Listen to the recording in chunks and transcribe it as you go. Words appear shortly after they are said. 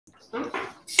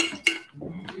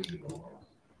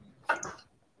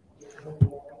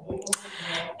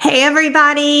Hey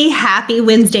everybody, happy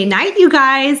Wednesday night, you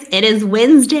guys. It is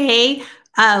Wednesday.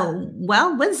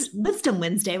 Wisdom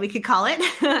Wednesday, we could call it.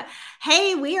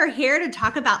 Hey, we are here to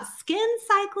talk about skin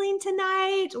cycling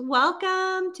tonight.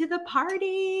 Welcome to the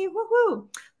party. Woohoo.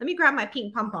 Let me grab my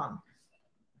pink pom-pom.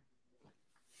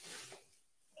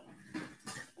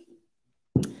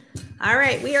 All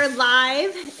right, we are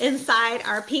live inside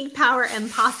our Pink Power and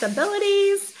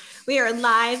Possibilities. We are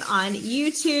live on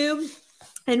YouTube.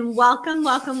 And welcome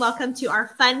to our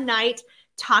fun night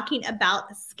talking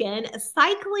about skin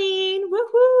cycling.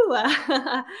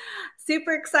 Woohoo!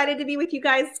 Super excited to be with you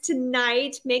guys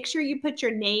tonight. Make sure you put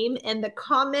your name in the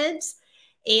comments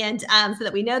and so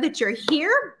that we know that you're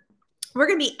here. We're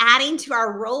going to be adding to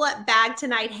our roll-up bag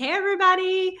tonight. Hey,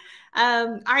 everybody.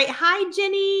 All right. Hi,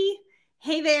 Jenny.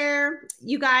 Hey there,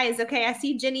 you guys. Okay, I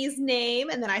see Jenny's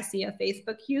name, and then I see a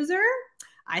Facebook user.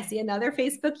 I see another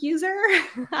Facebook user.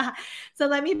 So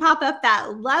let me pop up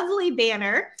that lovely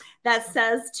banner that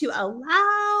says to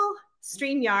allow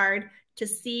StreamYard to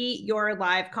see your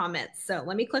live comments. So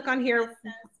let me click on here,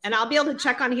 and I'll be able to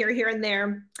check on here and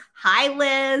there. Hi,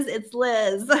 Liz. It's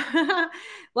Liz.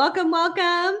 Welcome.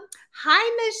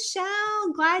 Hi,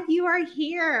 Michelle. Glad you are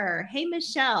here. Hey,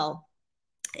 Michelle.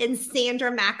 And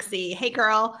Sandra Maxey. Hey,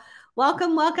 girl.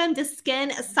 Welcome to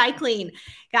Skin Cycling.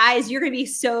 Guys, you're going to be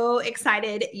so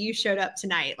excited you showed up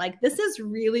tonight. Like, this is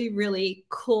really, really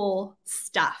cool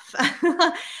stuff.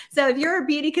 So if you're a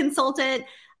beauty consultant,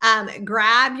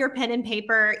 grab your pen and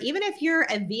paper. Even if you're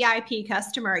a VIP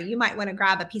customer, you might want to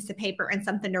grab a piece of paper and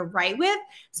something to write with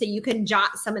so you can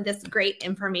jot some of this great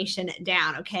information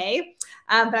down, okay?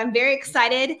 But I'm very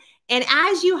excited. And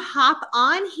as you hop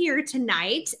on here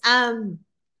tonight,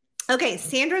 okay,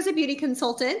 Sandra's a beauty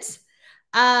consultant.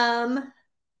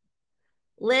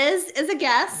 Liz is a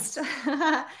guest.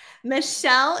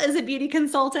 Michelle is a beauty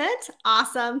consultant.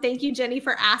 Awesome. Thank you, Jenny,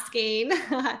 for asking.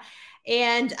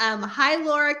 And hi,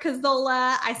 Laura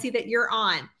Cazzola. I see that you're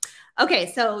on.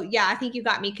 Okay, so yeah, I think you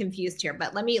got me confused here,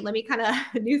 but let me kind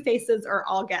of new faces are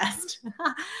all guests.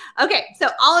 Okay, so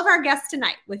all of our guests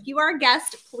tonight, if you are a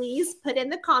guest, please put in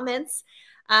the comments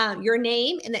your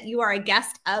name and that you are a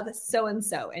guest of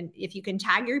so-and-so. And if you can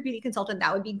tag your beauty consultant,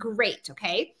 that would be great,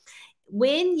 okay?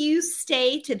 When you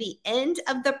stay to the end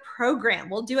of the program,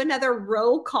 we'll do another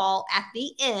roll call at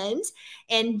the end.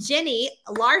 And Jenny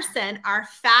Larson, our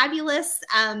fabulous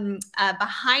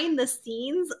behind the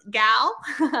scenes gal,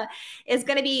 is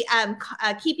going to be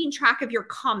keeping track of your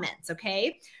comments,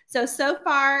 okay? So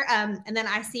far, and then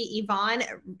I see Yvonne.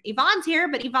 Yvonne's here,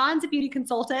 but Yvonne's a beauty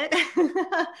consultant.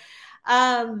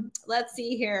 Let's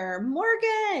see here.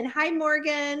 Morgan. Hi,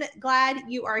 Morgan. Glad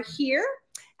you are here.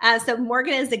 So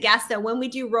Morgan is the guest. So when we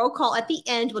do roll call at the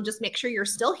end, we'll just make sure you're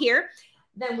still here.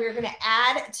 Then we're going to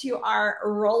add to our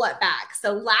roll-up bag.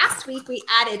 So last week we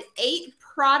added 8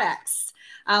 products.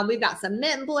 We've got some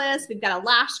Mint Bliss. We've got a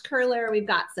lash curler. We've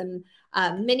got some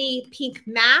mini pink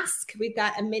mask. We've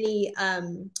got a mini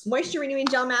moisture renewing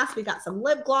gel mask. We've got some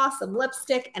lip gloss, some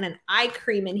lipstick, and an eye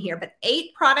cream in here. But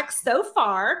 8 products so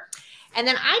far. And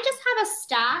then I just have a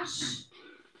stash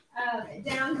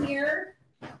down here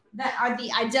that are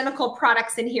the identical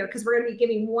products in here because we're going to be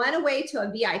giving one away to a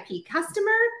VIP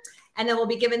customer, and then we'll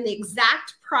be giving the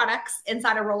exact products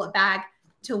inside a roll-up bag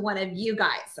to one of you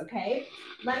guys, okay?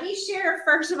 Let me share,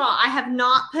 first of all, I have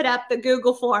not put up the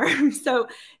Google form, so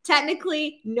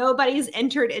technically nobody's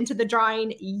entered into the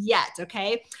drawing yet,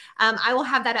 okay? I will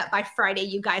have that up by Friday,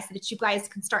 you guys, so that you guys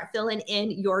can start filling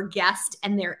in your guest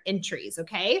and their entries,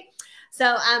 okay? So,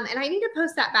 and I need to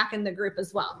post that back in the group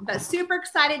as well. But super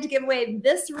excited to give away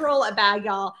this roll-up bag,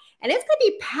 y'all. And it's going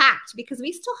to be packed because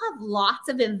we still have lots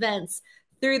of events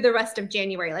through the rest of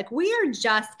January. Like, we are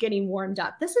just getting warmed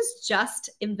up. This is just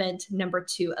event number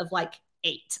 2 of like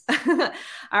 8.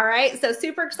 All right. So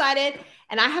super excited.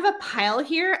 And I have a pile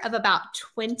here of about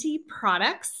 20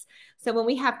 products. So when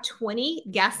we have 20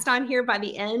 guests on here by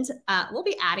the end, we'll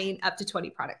be adding up to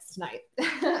 20 products tonight.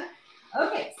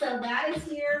 Okay. So that is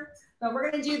here. But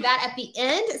we're going to do that at the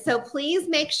end. So please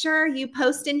make sure you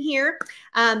post in here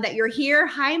that you're here.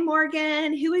 Hi,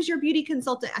 Morgan. Who is your beauty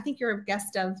consultant? I think you're a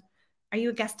guest of, are you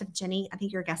a guest of Jenny? I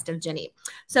think you're a guest of Jenny.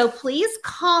 So please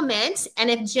comment. And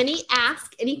if Jenny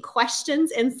asks any questions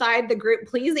inside the group,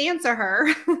 please answer her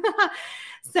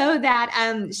so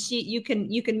that you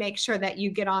can make sure that you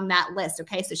get on that list.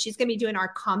 Okay. So she's going to be doing our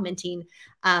commenting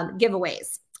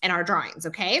giveaways and our drawings.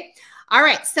 Okay. All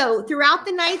right, so throughout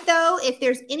the night, though, if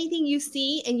there's anything you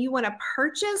see and you want to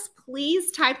purchase,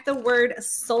 please type the word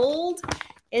sold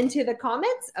into the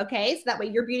comments. Okay. So that way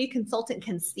your beauty consultant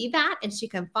can see that and she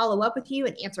can follow up with you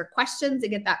and answer questions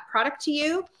and get that product to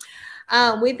you.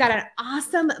 We've got an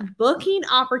awesome booking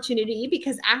opportunity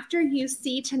because after you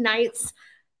see tonight's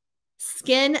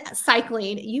skin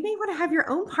cycling, you may want to have your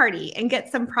own party and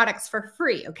get some products for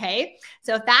free. Okay.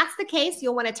 So if that's the case,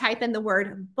 you'll want to type in the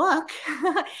word book.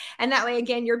 And that way,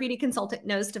 again, your beauty consultant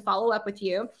knows to follow up with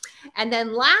you. And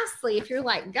then lastly, if you're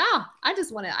like, God, I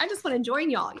just want to join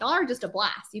y'all. Y'all are just a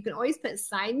blast. You can always put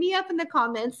sign me up in the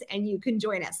comments and you can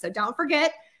join us. So don't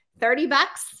forget, $30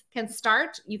 can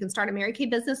start. You can start a Mary Kay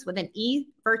business with an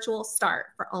virtual start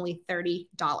for only $30.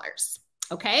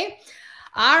 Okay.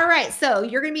 All right. So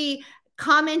you're going to be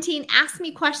commenting, ask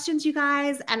me questions, you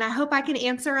guys, and I hope I can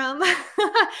answer them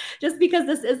just because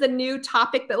this is a new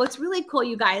topic. But what's really cool,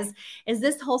 you guys, is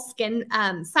this whole skin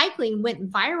cycling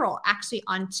went viral actually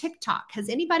on TikTok. Has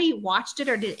anybody watched it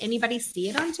or did anybody see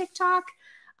it on TikTok?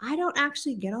 I don't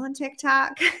actually get on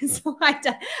TikTok, so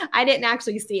I didn't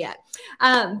actually see it.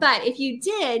 But if you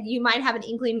did, you might have an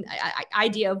inkling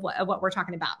idea of what we're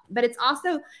talking about. But it's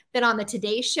also been on the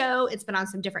Today Show. It's been on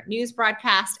some different news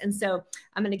broadcasts. And so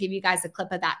I'm going to give you guys a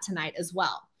clip of that tonight as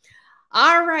well.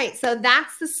 All right, so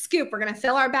that's the scoop. We're going to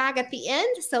fill our bag at the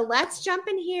end. So let's jump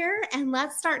in here and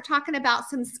let's start talking about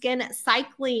some skin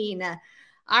cycling.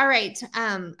 All right.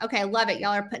 Okay. I love it.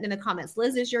 Y'all are putting in the comments.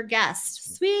 Liz is your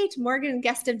guest. Sweet. Morgan,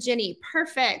 guest of Jenny.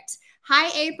 Perfect.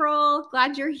 Hi, April.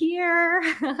 Glad you're here.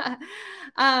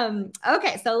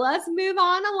 Okay. So let's move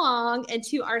on along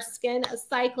into our skin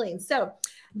cycling. So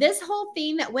this whole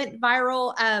thing that went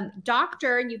viral,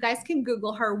 you guys can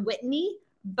Google her, Whitney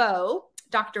Bowe.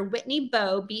 Dr. Whitney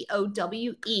Bowe,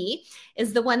 B-O-W-E,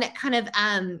 is the one that kind of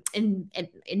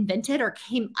invented or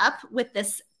came up with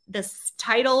this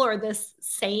title or this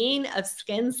saying of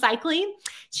skin cycling.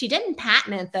 She didn't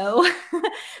patent it though.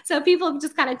 So people have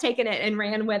just kind of taken it and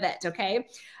ran with it. Okay.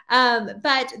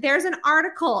 But there's an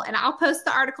article and I'll post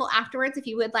the article afterwards if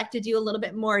you would like to do a little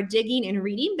bit more digging and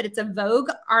reading, but it's a Vogue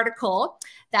article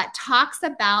that talks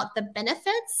about the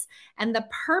benefits and the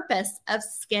purpose of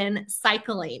skin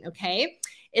cycling. Okay.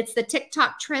 It's the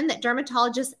TikTok trend that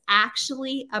dermatologists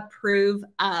actually approve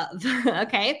of.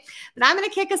 Okay. But I'm going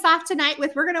to kick us off tonight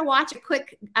we're going to watch a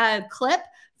quick clip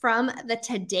from the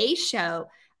Today Show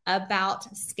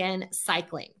about skin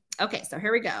cycling. Okay. So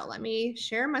here we go. Let me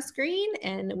share my screen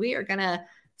and we are going to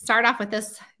start off with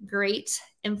this great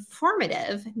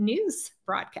informative news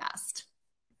broadcast.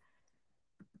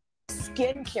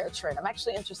 Skincare trend. I'm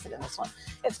actually interested in this one.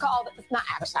 It's called, not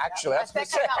actually, that's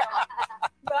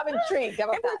but I'm intrigued. How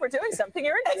about that? We're doing something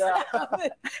you're interested in.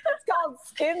 It's called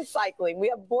skin cycling. We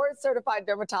have board certified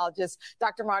dermatologist,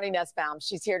 Dr. Marnie Nussbaum.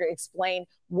 She's here to explain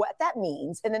what that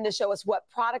means and then to show us what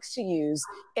products to use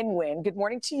and when. Good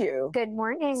morning to you. Good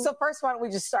morning. So first, why don't we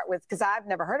just start with, because I've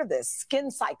never heard of this, skin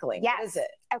cycling. Yes. What is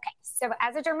it? Okay. So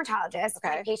as a dermatologist,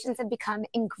 my patients have become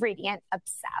ingredient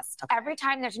obsessed. Okay. Every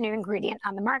time there's a new ingredient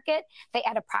on the market, they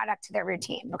add a product to their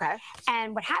routine. Okay.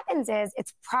 And what happens is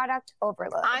it's product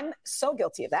overload. I'm so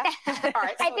guilty of that. All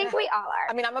right. I think we all are.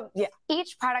 I mean,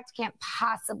 Each product can't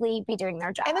possibly be doing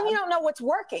their job. And then you don't know what's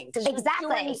working. Exactly.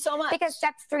 You're doing so much. Because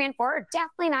steps 3 and 4 are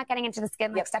definitely not getting into the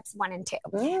skin like steps 1 and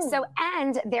 2. So,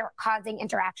 and they're causing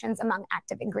interactions among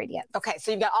active ingredients. Okay,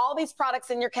 so you've got all these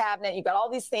products in your cabinet, you've got all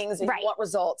these things, and you want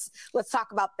results. Let's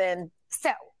talk about then.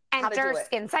 So, enter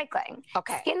skin cycling.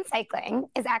 Okay. Skin cycling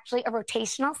is actually a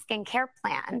rotational skincare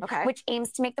plan, which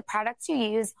aims to make the products you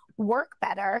use work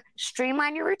better,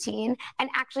 streamline your routine, and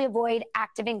actually avoid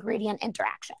active ingredient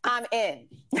interaction. I'm in.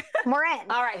 We're in.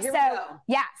 All right, here we go.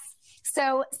 Yes.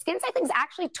 So skin cycling is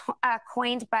actually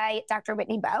coined by Dr.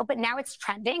 Whitney Bowe, but now it's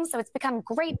trending. So it's become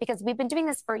great because we've been doing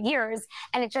this for years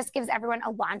and it just gives everyone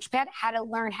a launch pad how to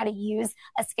learn how to use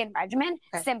a skin regimen,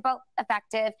 simple,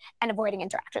 effective, and avoiding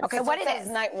interactions. Okay, so what it is.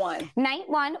 Night 1. Night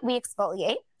 1, we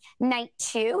exfoliate. Night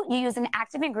 2, you use an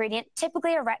active ingredient,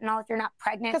 typically a retinol if you're not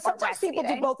pregnant or breastfeeding. Because sometimes people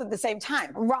do both at the same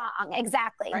time. Wrong,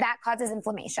 exactly. That causes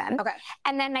inflammation. Okay.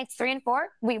 And then nights 3 and 4,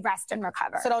 we rest and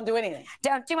recover. So don't do anything.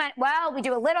 Don't do it. Well, we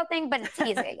do a little thing, but it's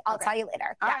easy. I'll tell you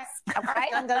later. All yes. Right.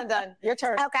 Okay. Done. Your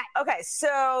turn. Okay. Okay,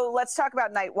 so let's talk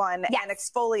about night 1 and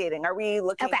exfoliating. Are we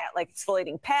looking at like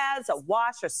exfoliating pads, a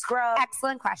wash, a scrub?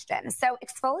 Excellent question. So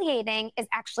exfoliating is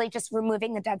actually just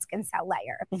removing the dead skin cell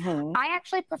layer. I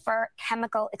actually prefer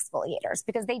chemical exfoliators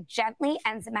because they gently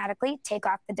enzymatically take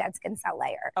off the dead skin cell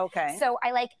layer. Okay. So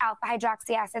I like alpha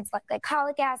hydroxy acids like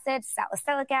glycolic acid,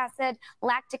 salicylic acid,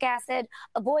 lactic acid.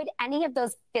 Avoid any of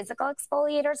those physical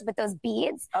exfoliators with those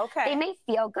beads. Okay. They may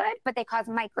feel good, but they cause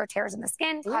micro tears in the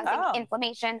skin, causing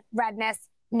inflammation, redness,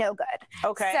 no good.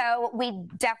 Okay. So we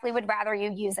definitely would rather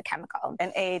you use a chemical.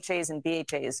 And AHAs and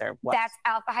BHAs are what? That's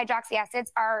alpha hydroxy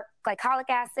acids are glycolic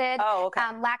acid,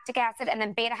 lactic acid, and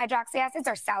then beta hydroxy acids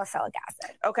are salicylic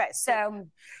acid. Okay. So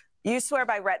you swear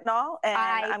by retinol, and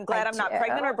I'm glad I'm not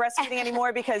pregnant or breastfeeding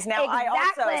anymore because now I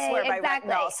also swear by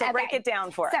retinol. So break it down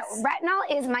for us. So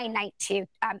retinol is my night 2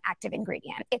 active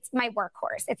ingredient. It's my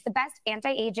workhorse. It's the best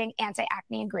anti-aging,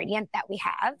 anti-acne ingredient that we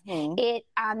have. It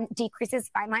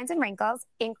decreases fine lines and wrinkles,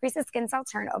 increases skin cell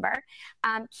turnover,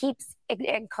 keeps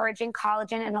encouraging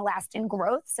collagen and elastin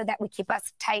growth so that we keep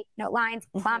us tight, no lines,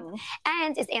 plump,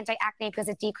 and is anti-acne because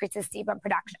it decreases sebum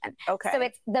production. Okay. So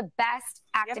it's the best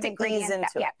active ingredient.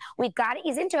 We've got to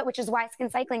ease into it, which is why Skin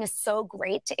Cycling is so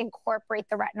great to incorporate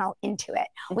the retinol into it.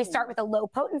 We start with a low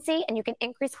potency, and you can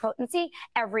increase potency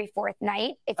every 4th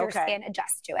night if your skin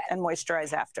adjusts to it. And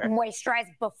moisturize after. Moisturize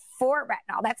before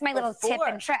retinol. That's my little tip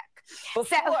and trick.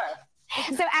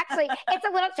 So actually, it's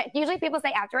a little trick. Usually people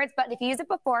say afterwards, but if you use it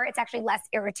before, it's actually less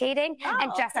irritating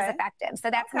and just as effective. So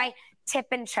that's my tip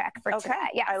and trick for today.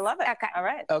 Yeah, I love it. Okay. All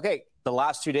right. Okay. The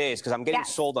last 2 days, because I'm getting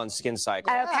sold on Skin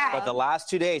Cycle. Okay. But the last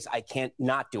 2 days, I can't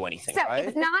not do anything, So right?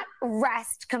 it's not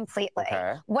rest completely.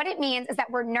 What it means is that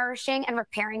we're nourishing and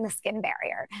repairing the skin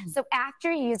barrier. So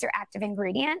after you use your active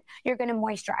ingredient, you're going to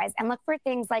moisturize and look for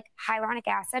things like hyaluronic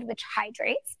acid, which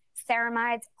hydrates,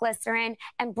 ceramides, glycerin,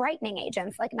 and brightening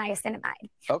agents like niacinamide.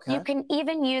 Okay. You can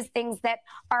even use things that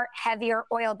are heavier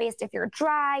oil-based if you're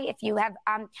dry, if you have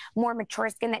more mature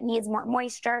skin that needs more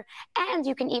moisture, and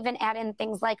you can even add in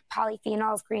things like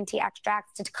polyphenols, green tea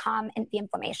extracts to calm the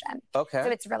inflammation. Okay. So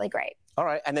it's really great. All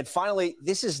right. And then finally,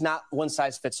 this is not one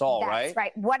size fits all, right? That's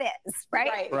right. What is,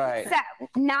 right? Right. So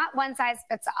not one size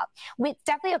fits all. It's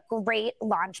definitely a great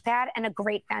launch pad and a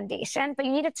great foundation, but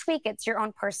you need to tweak it to your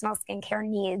own personal skincare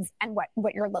needs and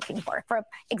what you're looking for. For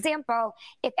example,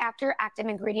 if after your active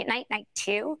ingredient night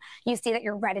 2, you see that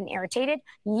you're red and irritated,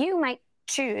 you might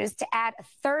choose to add a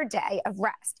 3rd day of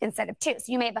rest instead of 2.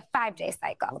 So you may have a 5-day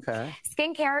cycle. Okay.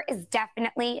 Skincare is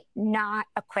definitely not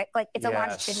a quick, it's a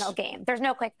longitudinal game. There's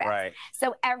no quick fix. Right.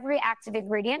 So every active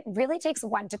ingredient really takes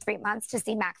 1 to 3 months to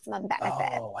see maximum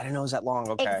benefit. Oh, I didn't know it was that long.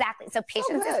 Okay. Exactly. So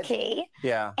patience is key.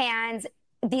 Yeah. And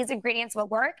these ingredients will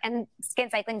work, and Skin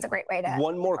Cycling is a great way to.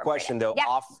 One more question though,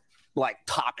 off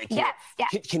topic here.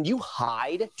 Yes. Can you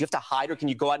hide? Do you have to hide, or can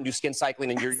you go out and do Skin Cycling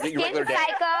in your regular day? Skin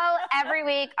Cycle every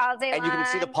week, all day long. And you can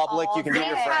see the public, you can meet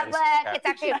your friends. Okay. It's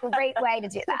actually a great way to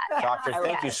do that. Doctor,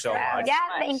 thank you so much. Yeah,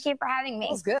 thank you for having me.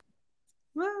 That was good.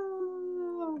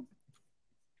 Whoa.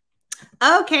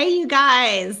 Okay, you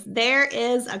guys, there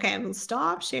is, I'm going to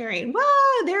stop sharing.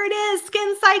 Whoa, there it is,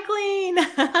 Skin Cycling.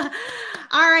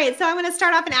 All right, so I'm going to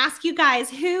start off and ask you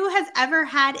guys, who has ever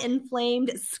had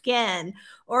inflamed skin,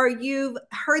 or you've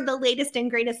heard the latest and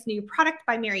greatest new product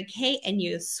by Mary Kay and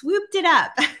you swooped it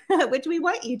up, which we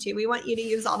want you to. We want you to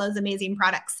use all those amazing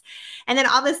products. And then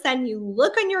all of a sudden you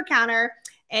look on your counter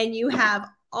and you have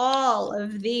all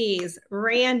of these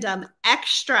random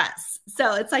extras.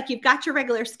 So it's like you've got your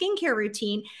regular skincare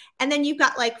routine, and then you've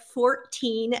got like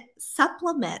 14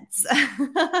 supplements.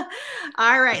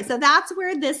 All right. So that's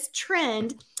where this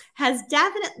trend has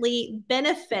definitely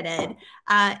benefited.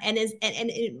 And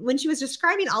when she was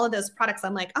describing all of those products,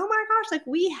 I'm like, oh my gosh, like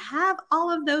we have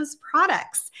all of those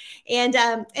products. And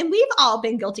we've all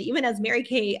been guilty, even as Mary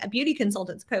Kay Beauty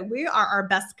Consultants Co. We are our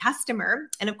best customer.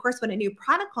 And of course, when a new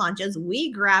product launches,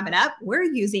 we grab it up, we're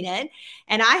using it.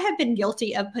 And I have been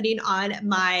guilty of putting on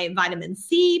my vitamin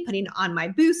C, putting on my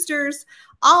boosters,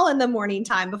 all in the morning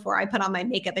time before I put on my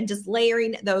makeup, and just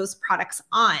layering those products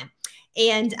on.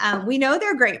 And we know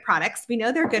they're great products. We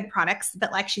know they're good products.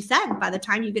 But like she said, by the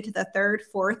time you get to the 3rd,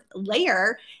 4th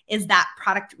layer, is that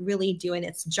product really doing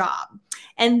its job?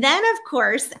 And then, of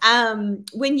course,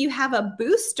 when you have a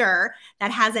booster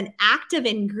that has an active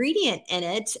ingredient in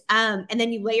it, and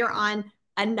then you layer on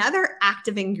another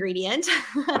active ingredient,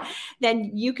 then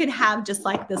you could have just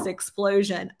like this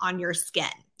explosion on your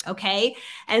skin. Okay.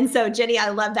 And so Jenny, I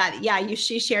love that. Yeah.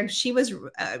 She shared, she was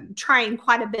trying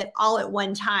quite a bit all at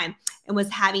one time and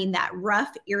was having that rough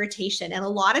irritation. And a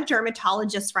lot of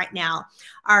dermatologists right now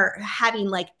are having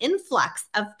like influx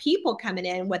of people coming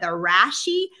in with a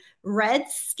rashy red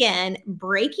skin,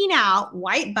 breaking out,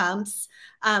 white bumps,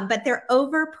 but they're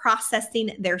over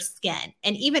processing their skin.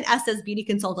 And even us as beauty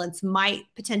consultants might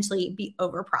potentially be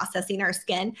over processing our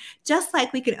skin, just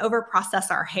like we can over process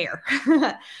our hair.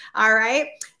 All right.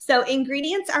 So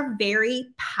ingredients are very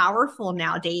powerful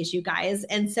nowadays, you guys.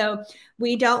 And so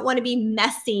we don't want to be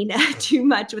messing too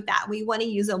much with that. We want to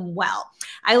use them well.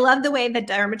 I love the way the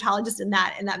dermatologist in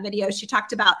that video, she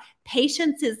talked about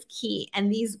patience is key.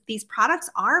 And these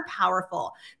products are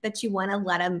powerful, but you want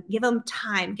to give them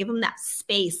time, give them that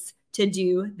space to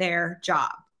do their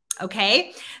job.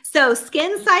 Okay, so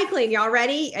skin cycling, y'all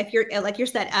ready? If you're like you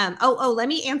said, let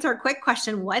me answer a quick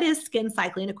question. What is skin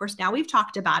cycling? Of course, now we've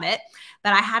talked about it,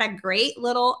 but I had a great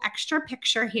little extra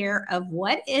picture here of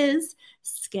what is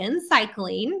skin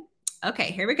cycling.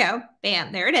 Okay, here we go.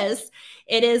 Bam, there it is.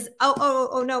 It is,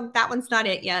 oh no, that one's not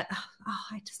it yet. Oh,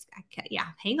 I can't, yeah,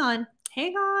 hang on.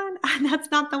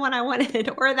 That's not the one I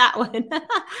wanted, or that one.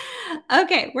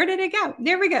 Okay, where did it go?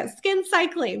 There we go. Skin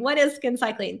cycling. What is skin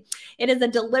cycling? It is a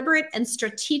deliberate and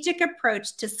strategic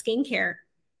approach to skincare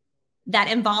that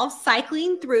involves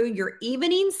cycling through your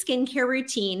evening skincare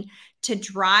routine to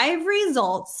drive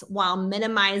results while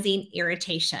minimizing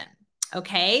irritation.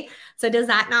 Okay, so does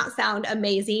that not sound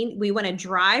amazing? We want to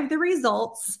drive the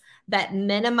results that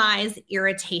minimize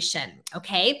irritation.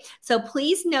 Okay, so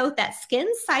please note that skin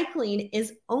cycling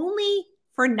is only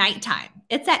for nighttime.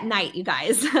 It's at night, you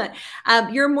guys.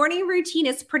 Your morning routine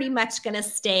is pretty much going to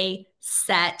stay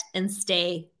set and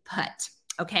stay put.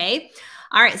 Okay,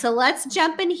 all right, so let's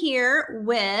jump in here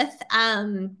with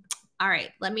all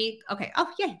right, okay. Oh,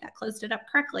 yay, that closed it up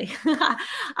correctly.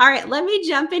 All right, let me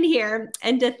jump in here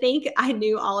and to think I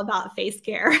knew all about face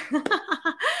care.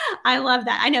 I love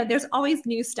that. I know there's always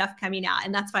new stuff coming out,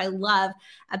 and that's what I love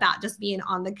about just being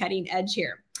on the cutting edge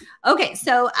here. Okay,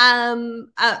 so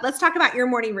let's talk about your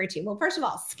morning routine. Well, first of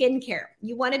all, skincare.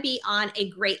 You want to be on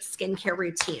a great skincare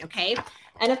routine, okay?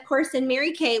 And of course, in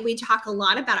Mary Kay, we talk a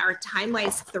lot about our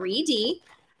TimeWise 3D.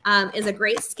 Is a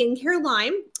great skincare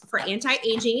line for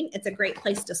anti-aging. It's a great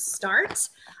place to start.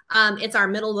 It's our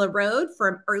middle of the road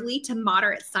for early to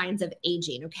moderate signs of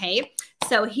aging, okay?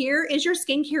 So here is your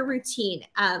skincare routine.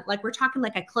 Like we're talking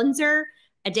like a cleanser,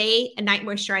 a day, a night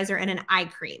moisturizer, and an eye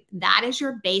cream. That is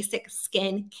your basic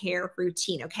skincare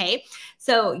routine, okay?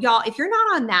 So y'all, if you're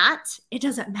not on that, it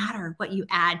doesn't matter what you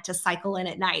add to cycle in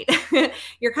at night.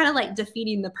 You're kind of like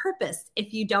defeating the purpose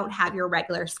if you don't have your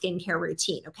regular skincare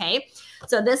routine, okay?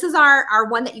 So this is our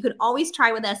one that you can always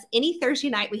try with us. Any Thursday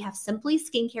night, we have Simply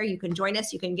Skincare. You can join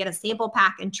us. You can get a sample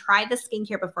pack and try the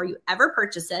skincare before you ever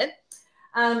purchase it.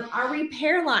 Our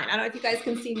repair line, I don't know if you guys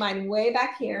can see mine way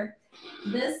back here.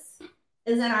 This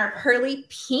is in our pearly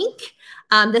pink.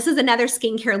 This is another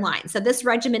skincare line. So this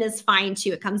regimen is fine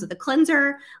too. It comes with a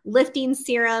cleanser, lifting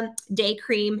serum, day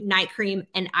cream, night cream,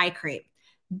 and eye cream.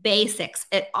 Basics.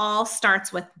 It all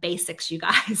starts with basics, you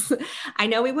guys. I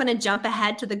know we want to jump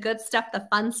ahead to the good stuff, the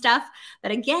fun stuff.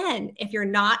 But again, if you're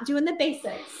not doing the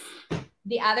basics,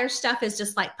 the other stuff is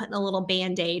just like putting a little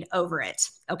Band-Aid over it.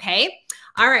 Okay.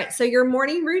 All right. So your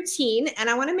morning routine, and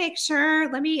I want to make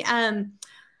sure, let me, I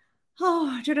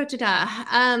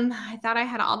thought I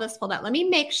had all this pulled up. Let me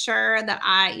make sure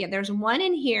that there's one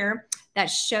in here that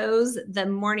shows the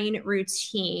morning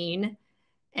routine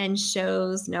and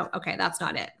shows, no, okay, that's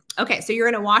not it. Okay, so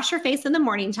you're going to wash your face in the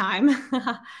morning time.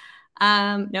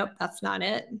 Nope, that's not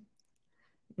it.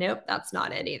 Nope, that's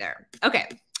not it either. Okay,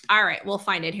 all right, we'll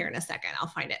find it here in a second. I'll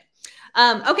find it.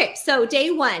 Okay, so day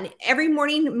one, every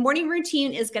morning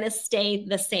routine is going to stay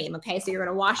the same. Okay, so you're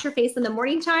going to wash your face in the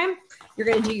morning time. You're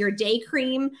going to do your day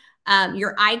cream,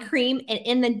 your eye cream, and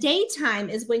in the daytime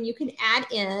is when you can add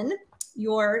in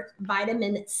your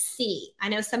vitamin C. I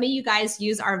know some of you guys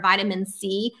use our vitamin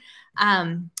C.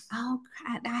 Oh,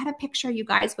 I had a picture, you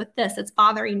guys, with this. It's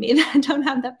bothering me that I don't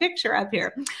have that picture up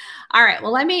here. All right,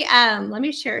 well, let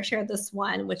me share this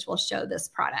one, which will show this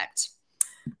product.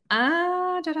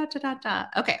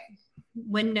 Okay,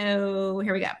 window,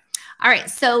 here we go. All right,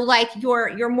 so like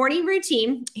your morning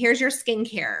routine, here's your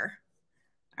skincare.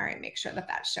 All right, make sure that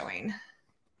that's showing.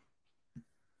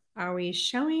 Are we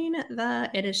showing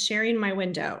it is sharing my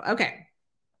window. Okay.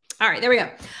 All right, there we go.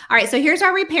 All right, so here's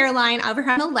our repair line over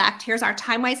here on the left. Here's our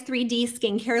TimeWise 3D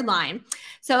skincare line.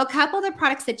 So a couple of the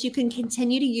products that you can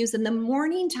continue to use in the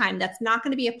morning time that's not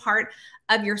going to be a part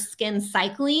of your skin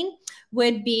cycling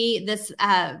would be this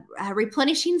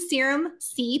replenishing serum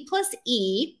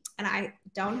C+E. And I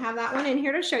don't have that one in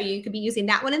here to show you. You could be using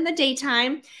that one in the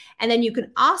daytime. And then you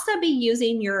can also be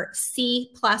using your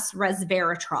C+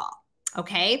 resveratrol.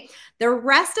 Okay. The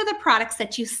rest of the products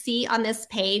that you see on this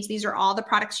page, these are all the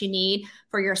products you need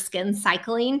for your skin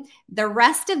cycling. The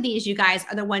rest of these, you guys,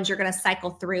 are the ones you're going to cycle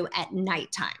through at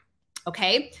nighttime.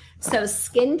 Okay. So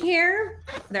skincare,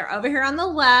 they're over here on the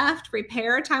left.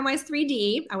 Repair, TimeWise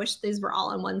 3D. I wish these were all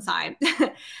on one side.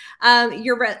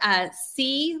 Your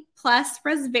C+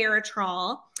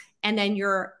 resveratrol. and then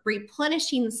your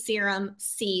replenishing serum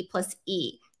C plus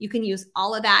E. You can use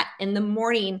all of that in the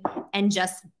morning and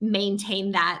just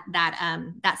maintain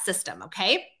that system,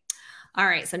 okay? All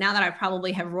right, so now that I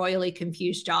probably have royally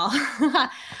confused y'all.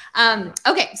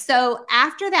 Okay, so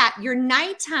after that, your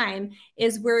nighttime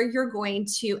is where you're going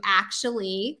to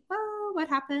actually, oh, what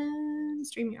happened?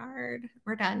 StreamYard,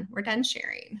 we're done. We're done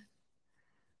sharing.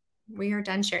 We are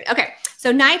done sharing. Okay,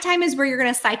 so nighttime is where you're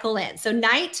going to cycle in. So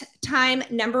nighttime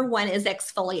number 1 is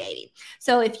exfoliating.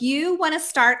 So if you want to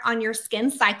start on your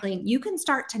skin cycling, you can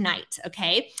start tonight,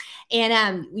 okay?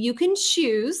 And you can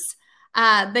choose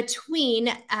between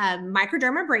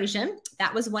microdermabrasion.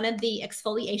 That was one of the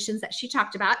exfoliations that she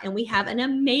talked about. And we have an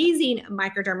amazing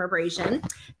microdermabrasion.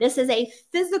 This is a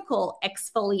physical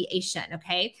exfoliation,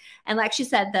 okay? And like she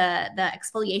said, the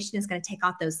exfoliation is going to take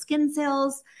off those skin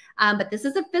cells. But this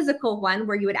is a physical one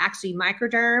where you would actually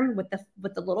microderm with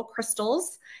the little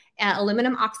crystals,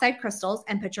 aluminum oxide crystals,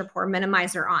 and put your pore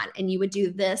minimizer on. And you would do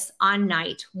this on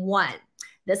night 1.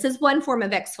 This is one form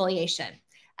of exfoliation.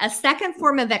 A second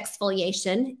form of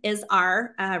exfoliation is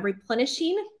our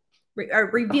revealing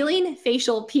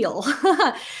facial peel.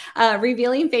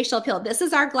 Revealing facial peel. This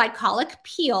is our glycolic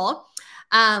peel,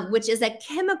 which is a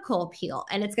chemical peel,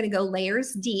 and it's going to go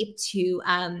layers deep to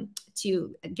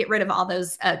get rid of all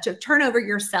those, to turn over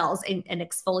your cells and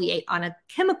exfoliate on a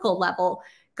chemical level,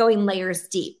 going layers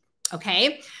deep.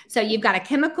 Okay, so you've got a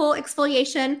chemical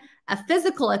exfoliation, a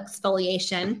physical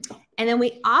exfoliation, and then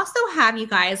we also have, you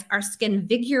guys, our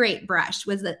Skinvigorate brush,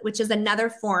 which is another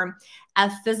form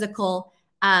of physical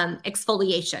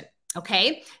exfoliation.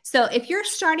 Okay, so if you're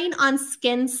starting on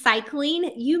skin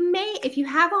cycling, you may, if you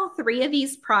have all 3 of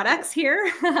these products here,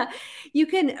 you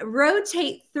can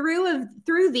rotate through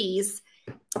these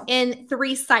in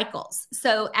 3 cycles.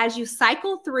 So as you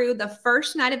cycle through the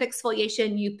first night of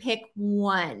exfoliation, you pick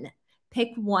one.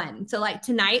 Pick one. So like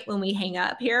tonight when we hang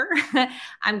up here,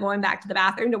 I'm going back to the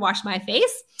bathroom to wash my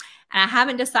face. And I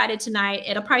haven't decided tonight.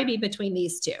 It'll probably be between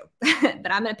these 2.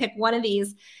 But I'm going to pick one of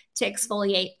these to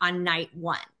exfoliate on night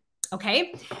 1.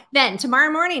 Okay. Then tomorrow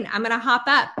morning, I'm going to hop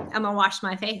up. I'm going to wash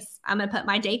my face. I'm going to put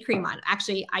my day cream on.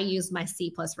 Actually, I use my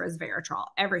C plus resveratrol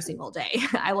every single day.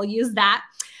 I will use that.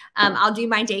 I'll do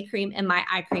my day cream and my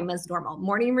eye cream as normal.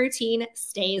 Morning routine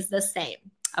stays the same.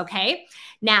 Okay.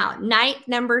 Now, night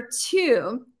number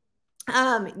 2.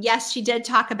 Yes, she did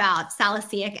talk about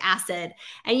salicylic acid.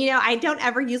 And, you know, I don't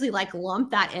ever usually like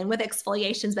lump that in with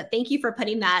exfoliations, but thank you for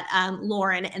putting that,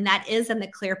 Lauren. And that is in the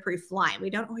Clear Proof line. We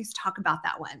don't always talk about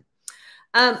that one.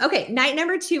 Okay, night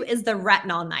number 2 is the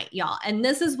retinol night, y'all. And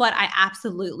this is what I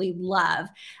absolutely love.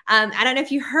 I don't know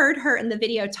if you heard her in the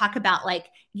video talk about like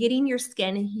getting your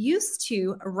skin used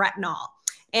to retinol.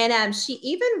 And she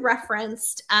even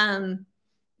referenced,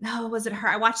 no, was it her?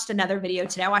 I watched another video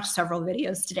today. I watched several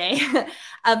videos today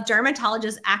of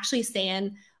dermatologists actually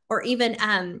saying, or even,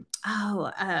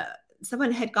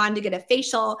 someone had gone to get a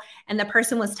facial and the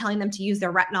person was telling them to use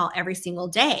their retinol every single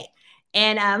day.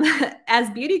 And as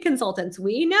beauty consultants,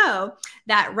 we know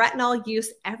that retinol use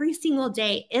every single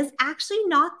day is actually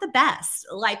not the best.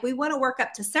 Like we want to work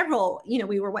up to several, you know,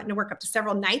 we were wanting to work up to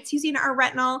several nights using our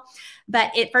retinol.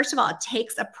 But first of all, it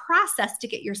takes a process to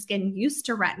get your skin used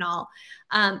to retinol.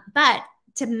 But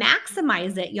to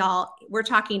maximize it, y'all, we're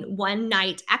talking one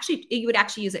night. Actually, you would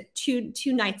actually use it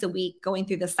two nights a week, going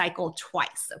through the cycle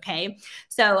twice. Okay.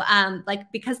 So like,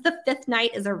 because the 5th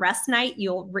night is a rest night,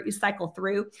 you'll cycle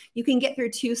through. You can get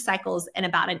through 2 cycles in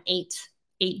about an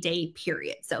 8-day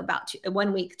period. So about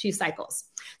 1 week, 2 cycles.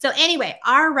 So anyway,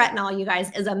 our retinol, you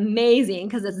guys, is amazing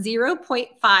because it's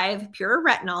 0.5 pure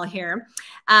retinol here.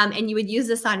 And you would use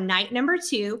this on night number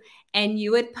 2, and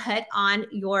you would put on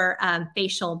your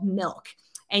facial milk.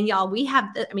 And y'all, we have,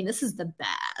 I mean, this is the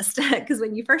best because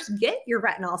when you first get your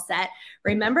retinol set,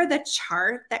 remember the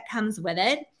chart that comes with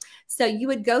it. So you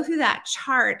would go through that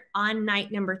chart on night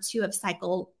number 2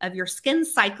 of your skin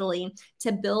cycling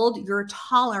to build your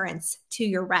tolerance to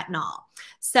your retinol.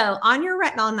 So on your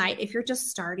retinol night, if you're just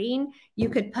starting, you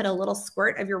could put a little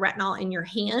squirt of your retinol in your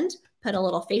hand, put a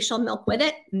little facial milk with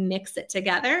it, mix it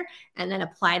together, and then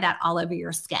apply that all over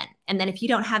your skin. And then if you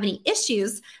don't have any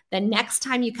issues, the next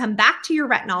time you come back to your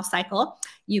retinol cycle,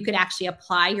 you could actually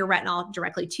apply your retinol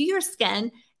directly to your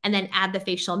skin and then add the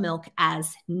facial milk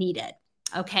as needed.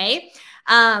 Okay.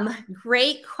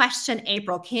 Great question,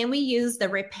 April. Can we use the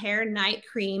Repair Night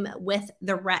Cream with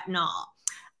the retinol?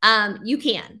 You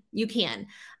can.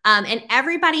 And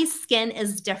everybody's skin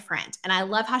is different. And I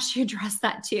love how she addressed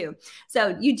that too.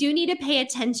 So you do need to pay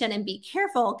attention and be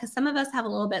careful because some of us have a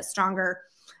little bit stronger,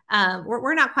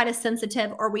 we're not quite as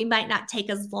sensitive, or we might not take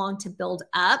as long to build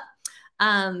up,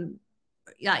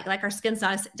 like our skin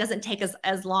doesn't take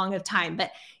as long of time,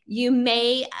 but you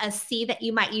may see that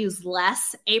you might use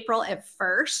less April at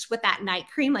first with that night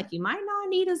cream. Like you might not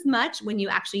need as much when you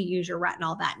actually use your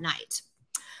retinol that night.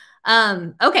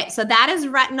 Okay, so that is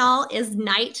retinol is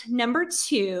night number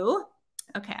 2.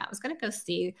 Okay, I was going to go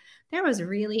see. There was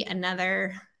really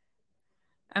another.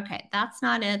 Okay, that's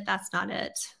not it. That's not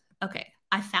it. Okay,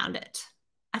 I found it.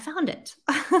 I found it.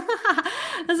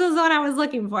 This is what I was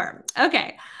looking for.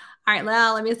 Okay. All right,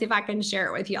 well, let me see if I can share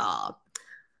it with y'all.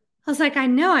 I was like, I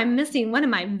know I'm missing one of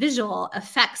my visual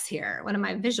effects here. One of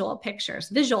my visual pictures.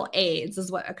 Visual aids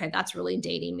is what, okay, that's really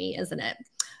dating me, isn't it?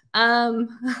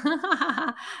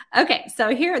 Okay,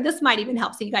 so here, this might even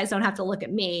help so you guys don't have to look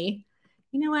at me.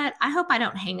 You know what? I hope I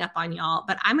don't hang up on y'all,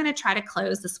 but I'm going to try to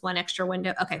close this one extra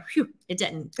window. Okay, whew, it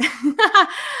didn't.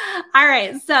 All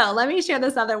right, so let me share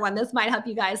this other one. This might help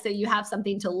you guys so you have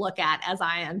something to look at as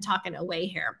I am talking away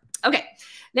here. Okay,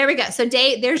 there we go. So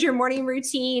there's your morning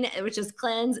routine, which is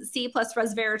cleanse, C plus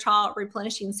resveratrol,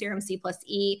 replenishing serum, C plus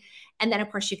E. And then,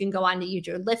 of course, you can go on to use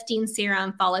your lifting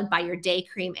serum, followed by your day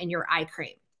cream and your eye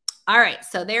cream. All right,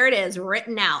 so there it is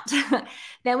written out.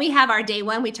 Then we have our day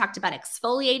 1. We talked about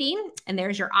exfoliating, and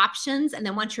there's your options. And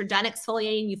then once you're done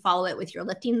exfoliating, you follow it with your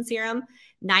lifting serum,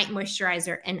 night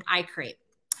moisturizer, and eye cream.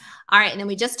 All right, and then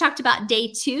we just talked about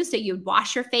day 2. So you'd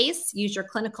wash your face, use your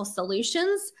clinical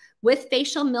solutions with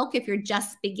facial milk if you're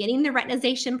just beginning the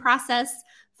retinization process.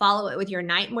 Follow it with your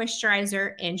night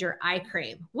moisturizer and your eye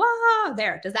cream. Whoa,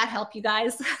 there. Does that help you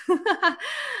guys?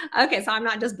 Okay, so I'm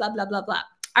not just blah, blah, blah, blah.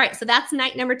 All right, so that's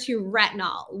night number 2,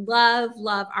 retinol. Love,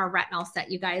 love our retinol set,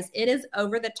 you guys. It is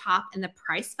over the top, and the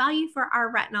price value for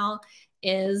our retinol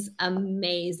is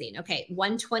amazing. Okay,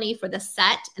 $120 for the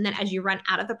set, and then as you run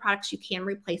out of the products, you can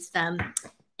replace them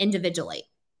individually.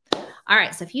 All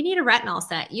right, so if you need a retinol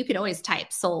set, you could always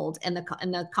type sold in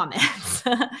the comments.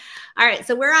 All right,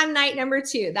 so we're on night number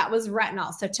 2. That was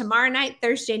retinol. So tomorrow night,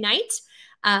 Thursday night,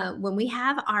 when we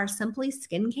have our Simply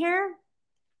Skincare,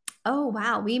 oh,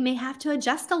 wow, we may have to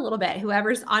adjust a little bit,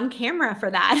 whoever's on camera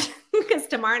for that, because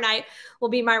tomorrow night will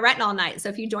be my retinol night. So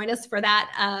if you join us for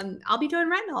that, I'll be doing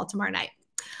retinol tomorrow night.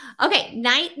 Okay,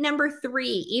 night number 3,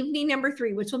 evening number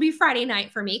 3, which will be Friday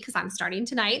night for me because I'm starting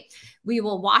tonight. We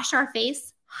will wash our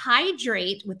face,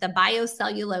 hydrate with the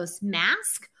biocellulose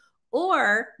mask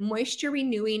or moisture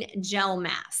renewing gel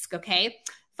mask, okay?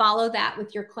 Follow that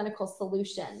with your clinical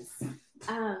solutions.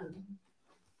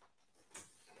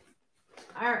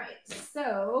 All right,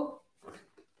 so,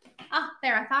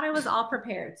 there, I thought I was all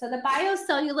prepared. So the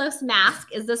biocellulose mask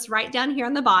is this right down here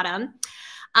on the bottom.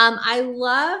 I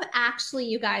love, actually,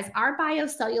 you guys, our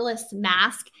biocellulose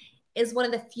mask is one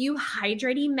of the few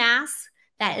hydrating masks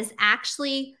that is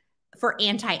actually for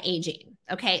anti-aging,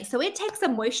 okay? So it takes a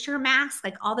moisture mask,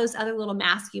 like all those other little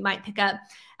masks you might pick up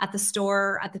at the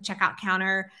store, at the checkout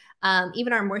counter,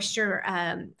 even our moisture,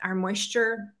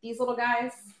 these little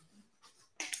guys,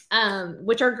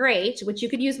 which are great, which you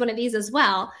could use one of these as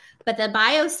well. But the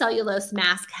biocellulose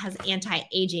mask has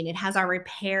anti-aging. It has our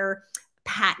repair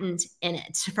patent in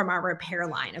it from our repair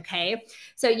line, okay?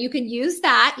 So you could use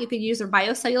that. You could use a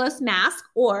biocellulose mask,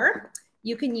 or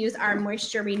you can use our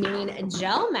moisture renewing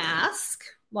gel mask,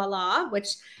 voila, which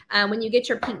when you get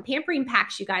your pink pampering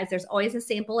packs, you guys, there's always a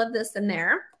sample of this in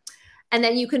there. And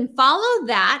then you can follow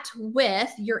that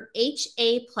with your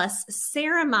HA plus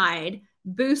ceramide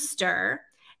booster,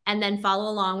 and then follow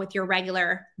along with your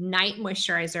regular night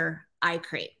moisturizer eye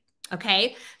cream.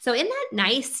 Okay. So isn't that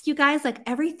nice, you guys? Like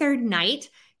every 3rd night,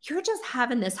 you're just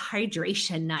having this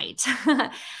hydration night.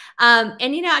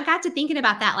 And, you know, I got to thinking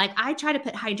about that. Like I try to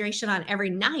put hydration on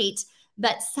every night,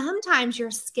 but sometimes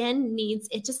your skin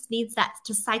just needs that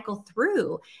to cycle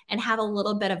through and have a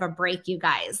little bit of a break, you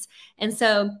guys. And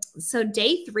so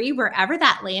day 3, wherever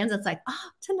that lands, it's like, oh,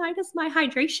 tonight is my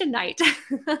hydration night.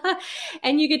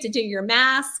 And you get to do your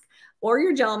mask or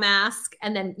your gel mask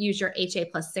and then use your HA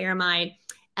plus ceramide,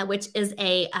 which is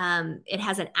it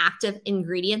has an active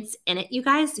ingredients in it, you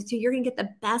guys. So you're going to get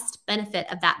the best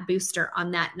benefit of that booster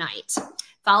on that night,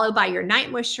 followed by your night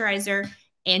moisturizer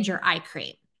and your eye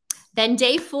cream. Then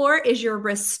day 4 is your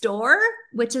restore,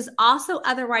 which is also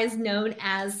otherwise known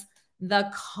as the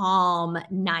calm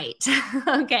night.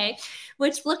 Okay.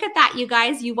 Which, look at that, you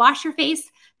guys. You wash your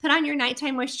face, put on your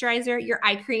nighttime moisturizer, your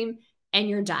eye cream, and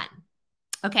you're done.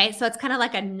 Okay. So it's kind of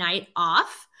like a night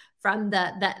off from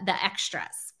the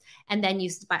extras. And then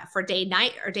for day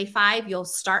 5, you'll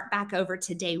start back over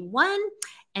to day 1.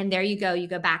 And there you go. You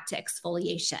go back to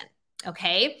exfoliation.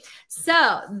 Okay,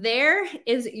 so there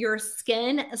is your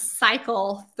skin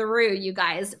cycle through, you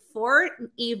guys. 4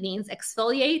 evenings: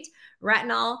 exfoliate,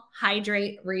 retinol,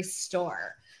 hydrate,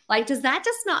 restore. Like, does that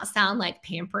just not sound like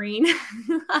pampering?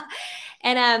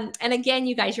 And again,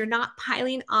 you guys, you're not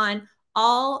piling on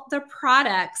all the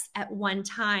products at one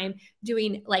time,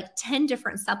 doing like 10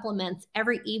 different supplements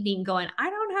every evening going, I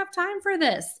don't have time for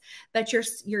this, but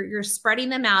you're spreading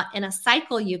them out in a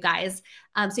cycle, you guys.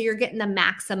 So you're getting the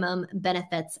maximum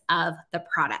benefits of the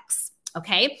products.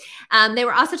 Okay. They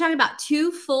were also talking about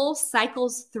 2 full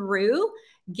cycles through.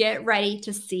 Get ready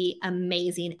to see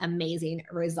amazing, amazing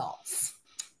results.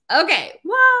 Okay.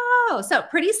 Whoa. So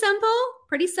pretty simple,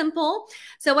 pretty simple.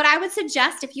 So what I would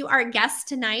suggest, if you are a guest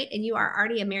tonight and you are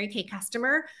already a Mary Kay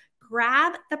customer,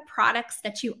 grab the products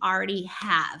that you already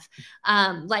have.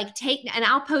 Like and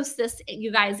I'll post this,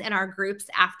 you guys, in our groups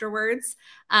afterwards.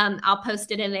 I'll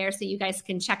post it in there so you guys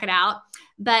can check it out.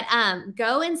 But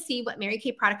go and see what Mary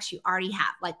Kay products you already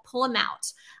have. Like, pull them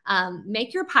out,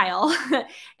 make your pile,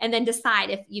 and then decide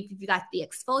if you've got the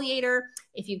exfoliator,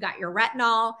 if you've got your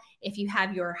retinol, if you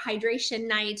have your hydration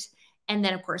night. And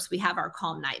then, of course, we have our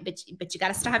calm night, but you got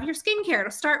to still have your skincare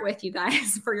to start with, you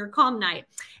guys, for your calm night,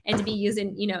 and to be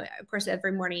using, you know, of course,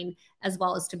 every morning, as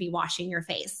well as to be washing your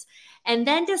face. And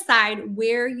then decide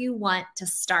where you want to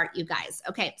start, you guys.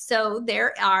 Okay, so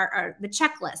there are the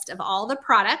checklist of all the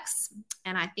products.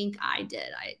 And I think I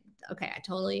did.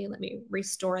 Let me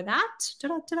restore that.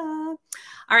 Ta-da. All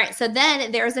right, so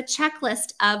then there's a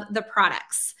checklist of the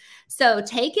products. So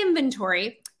take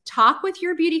inventory. Talk with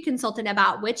your beauty consultant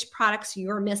about which products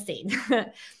you're missing.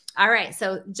 All right.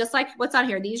 So just like what's on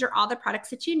here, these are all the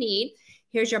products that you need.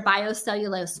 Here's your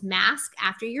biocellulose mask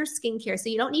after your skincare. So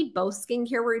you don't need both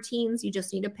skincare routines. You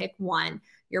just need to pick one.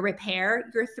 Your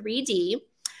repair, your 3D.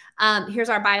 Here's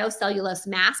our biocellulose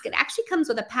mask. It actually comes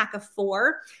with a pack of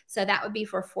 4. So that would be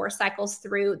for 4 cycles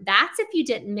through. That's if you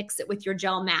didn't mix it with your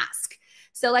gel mask.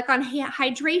 So like on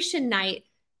hydration night,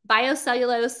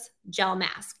 biocellulose gel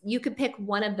mask. You could pick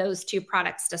one of those 2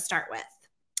 products to start with.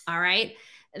 All right.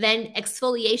 Then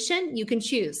exfoliation, you can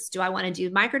choose. Do I want to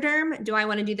do microderm? Do I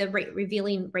want to do the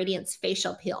Revealing Radiance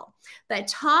facial peel? But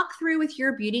talk through with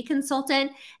your beauty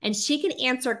consultant, and she can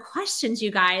answer questions,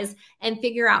 you guys, and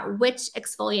figure out which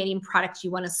exfoliating product you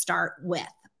want to start with.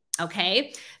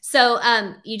 Okay. So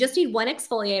you just need 1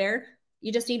 exfoliator.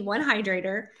 You just need 1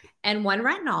 hydrator and 1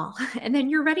 retinol, and then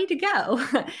you're ready to go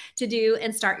to do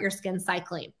and start your skin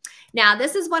cycling. Now,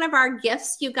 this is one of our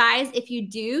gifts, you guys, if you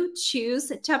do choose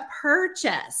to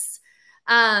purchase.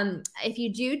 If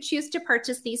you do choose to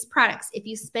purchase these products, if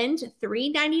you spend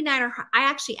 $3.99, or I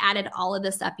actually added all of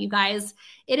this up, you guys,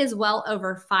 it is well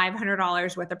over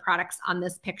 $500 worth of products on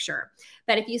this picture.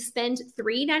 But if you spend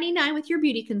 $3.99 with your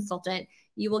beauty consultant,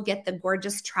 you will get the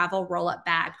gorgeous travel roll-up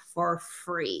bag for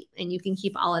free, and you can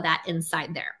keep all of that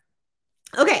inside there.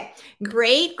 Okay,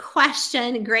 great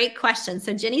question. Great question.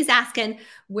 So Jenny's asking,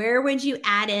 where would you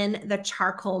add in the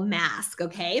charcoal mask?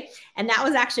 Okay. And that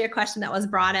was actually a question that was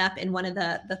brought up in one of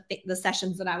the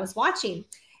sessions that I was watching.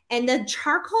 And the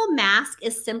charcoal mask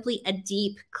is simply a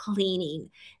deep cleaning.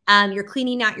 You're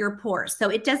cleaning out your pores. So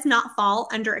it does not fall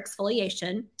under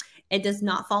exfoliation. It does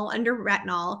not fall under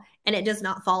retinol, and it does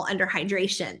not fall under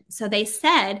hydration. So they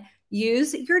said,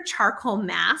 use your charcoal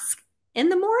mask in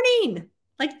the morning.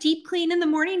 Like deep clean in the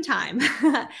morning time.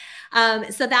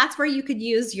 So that's where you could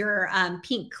use your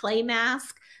pink clay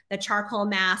mask, the charcoal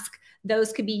mask.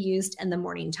 Those could be used in the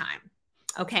morning time.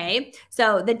 Okay.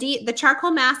 So the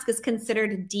charcoal mask is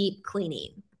considered deep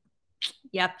cleaning.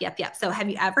 Yep. So have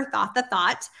you ever thought the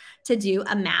thought to do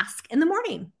a mask in the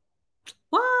morning?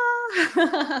 Wow.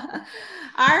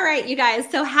 All right, you guys.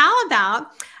 So how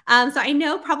about, so I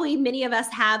know probably many of us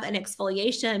have an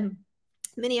exfoliation.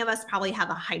 Many of us probably have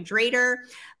a hydrator,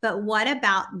 but what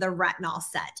about the retinol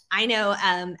set? I know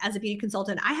as a beauty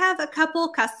consultant, I have a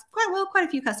couple, quite a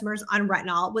few customers on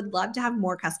retinol. Would love to have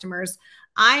more customers.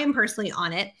 I am personally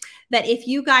on it. But if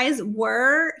you guys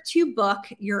were to book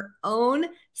your own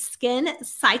skin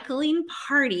cycling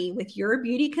party with your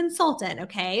beauty consultant,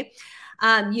 okay,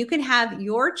 you can have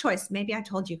your choice. Maybe I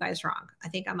told you guys wrong. I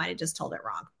think I might have just told it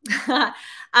wrong.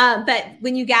 But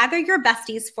when you gather your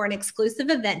besties for an exclusive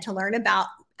event to learn about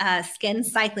skin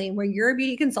cycling, where your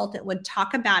beauty consultant would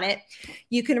talk about it,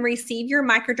 you can receive your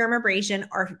microdermabrasion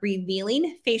or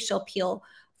revealing facial peel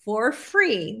for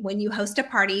free when you host a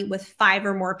party with 5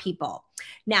 or more people.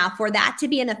 Now, for that to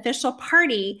be an official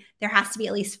party, there has to be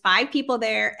at least 5 people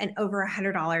there and over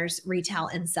 $100 retail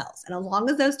in sales. And as long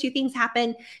as those 2 things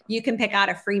happen, you can pick out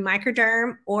a free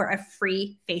microderm or a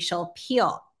free facial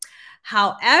peel.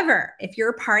 However, if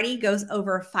your party goes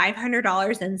over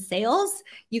 $500 in sales,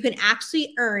 you can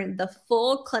actually earn the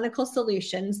full Clinical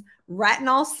Solutions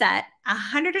retinol set,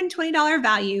 $120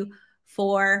 value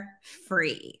for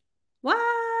free.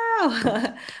 Wow.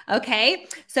 Wow. Okay.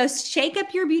 So shake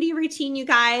up your beauty routine, you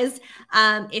guys.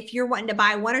 If you're wanting to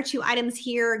buy 1 or 2 items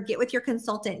here, get with your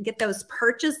consultant, get those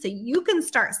purchased so you can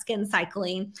start skin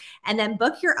cycling, and then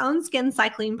book your own skin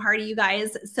cycling party, you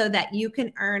guys, so that you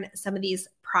can earn some of these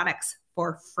products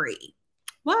for free.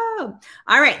 Whoa.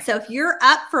 All right. So if you're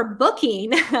up for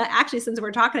booking, actually, since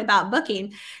we're talking about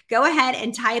booking, go ahead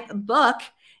and type book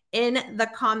in the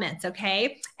comments,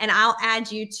 okay? And I'll add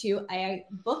you to a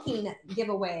booking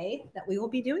giveaway that we will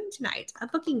be doing tonight, a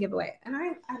booking giveaway. And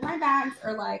my bags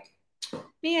are like,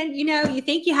 man, you know, you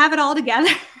think you have it all together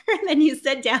and then you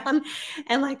sit down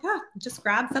and like, oh, just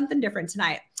grab something different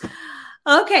tonight.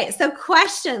 Okay, so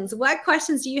questions. What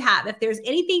questions do you have? If there's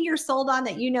anything you're sold on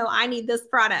that you know, I need this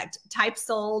product, type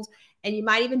sold, and you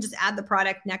might even just add the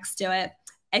product next to it.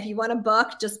 If you want to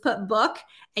book, just put book,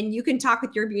 and you can talk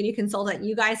with your beauty consultant.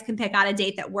 You guys can pick out a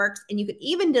date that works, and you can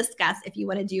even discuss if you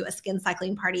want to do a skin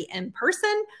cycling party in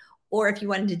person or if you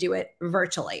wanted to do it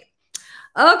virtually.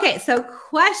 Okay, so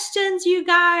questions, you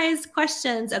guys,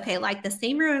 questions. Okay, like the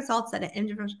same results that an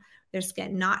individual, their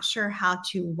skin, not sure how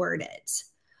to word it.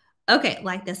 Okay,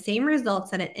 like the same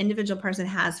results that an individual person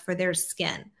has for their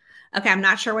skin. Okay, I'm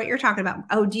not sure what you're talking about.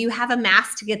 Oh, do you have a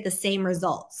mask to get the same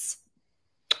results?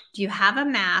 Do you have a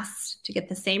mask to get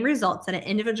the same results that an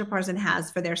individual person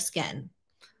has for their skin?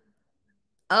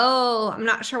 Oh, I'm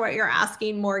not sure what you're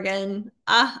asking, Morgan.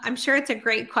 I'm sure it's a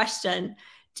great question.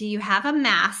 Do you have a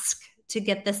mask to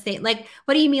get the same, like,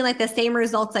 what do you mean, like the same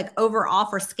results, like overall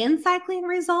for skin cycling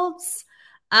results?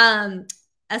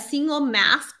 A single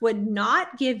mask would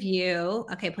not give you,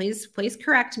 okay, please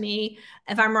correct me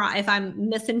if I'm wrong, if I'm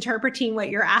misinterpreting what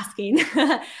you're asking.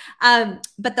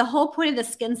 But the whole point of the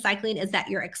skin cycling is that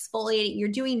you're exfoliating, you're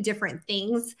doing different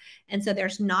things. And so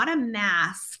there's not a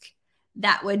mask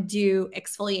that would do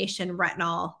exfoliation,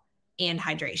 retinol, and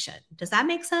hydration. Does that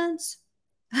make sense?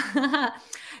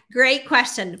 Great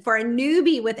question. For a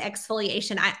newbie with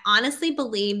exfoliation, I honestly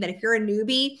believe that if you're a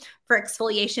newbie for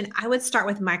exfoliation, I would start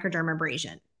with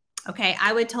microdermabrasion. Okay,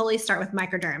 I would totally start with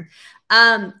microderm.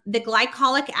 The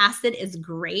glycolic acid is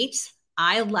great.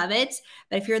 I love it.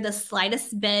 But if you're the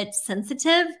slightest bit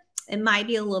sensitive, it might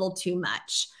be a little too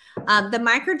much. The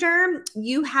microderm,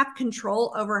 you have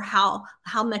control over how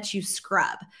much you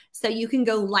scrub. So you can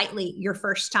go lightly your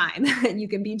first time. You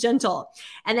can be gentle.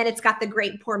 And then it's got the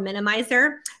great pore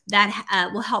minimizer that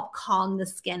will help calm the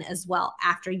skin as well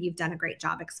after you've done a great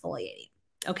job exfoliating.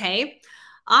 Okay.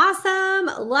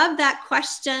 Awesome. Love that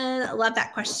question. Love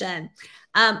that question.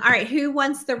 All right. Who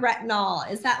wants the retinol?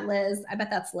 Is that Liz? I bet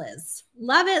that's Liz.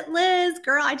 Love it, Liz.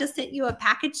 Girl, I just sent you a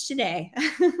package today.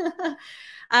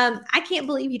 I can't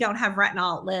believe you don't have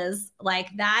retinol, Liz. Like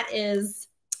that is,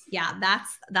 yeah,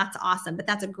 that's awesome. But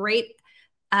that's a great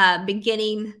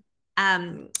beginning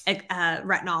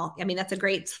retinol. I mean, that's a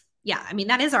great, yeah, I mean,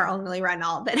 that is our only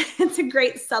retinol, but it's a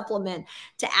great supplement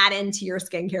to add into your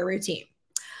skincare routine.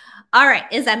 All right.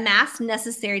 Is a mask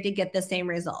necessary to get the same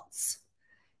results?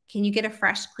 Can you get a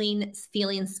fresh, clean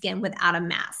feeling skin without a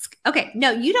mask? Okay.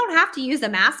 No, you don't have to use a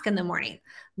mask in the morning.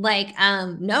 Like,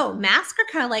 no, masks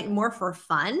are kind of like more for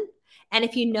fun. And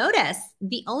if you notice,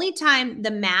 the only time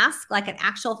the mask, like an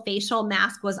actual facial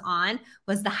mask was on,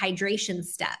 was the hydration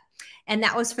step. And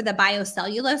that was for the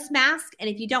biocellulose mask. And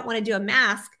if you don't want to do a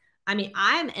mask, I mean,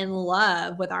 I'm in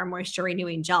love with our moisture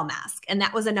renewing gel mask. And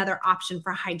that was another option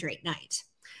for Hydrate Night.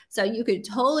 So you could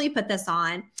totally put this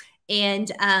on and,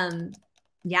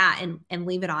 yeah, and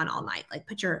leave it on all night. Like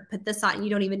put this on. You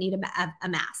don't even need a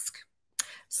mask.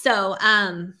 So,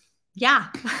 yeah,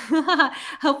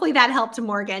 hopefully that helped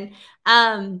Morgan.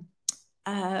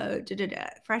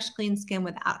 Fresh, clean skin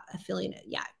without a feeling.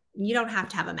 Yeah, you don't have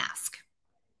to have a mask.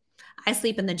 I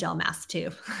sleep in the gel mask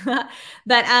too.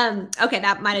 But, okay,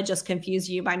 that might've just confused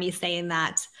you by me saying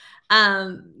that.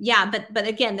 Yeah, but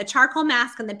again, the charcoal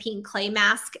mask and the pink clay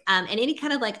mask, and any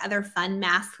kind of like other fun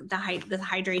mask, the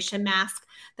hydration mask,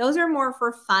 those are more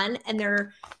for fun, and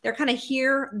they're kind of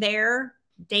here, there,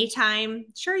 daytime.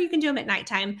 Sure, you can do them at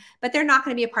nighttime, but they're not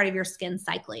going to be a part of your skin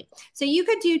cycling. So you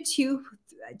could do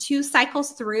two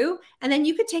cycles through, and then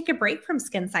you could take a break from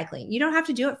skin cycling. You don't have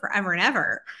to do it forever and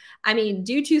ever. I mean,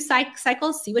 do 2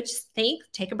 cycles, see what you think,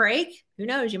 take a break. Who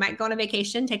knows? You might go on a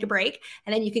vacation, take a break,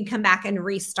 and then you can come back and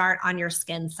restart on your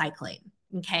skin cycling.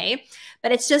 Okay.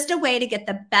 But it's just a way to get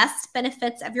the best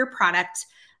benefits of your product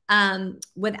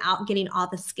without getting all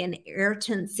the skin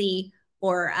irritancy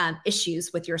or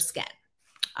issues with your skin.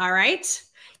 All right.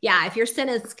 Yeah. If your skin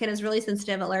is really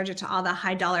sensitive, allergic to all the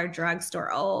 $high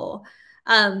drugstore. Oh,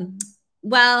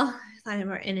 well,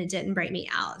 and it didn't break me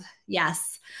out.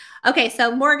 Yes. Okay.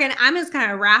 So Morgan, I'm just going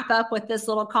to wrap up with this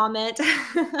little comment.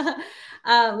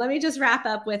 Let me just wrap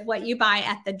up with what you buy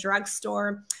at the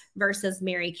drugstore versus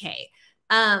Mary Kay.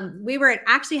 We were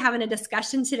actually having a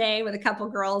discussion today with a couple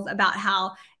girls about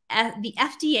how the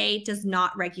FDA does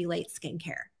not regulate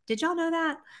skincare. Did y'all know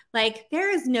that? Like, there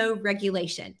is no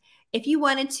regulation. If you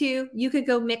wanted to, you could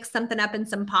go mix something up in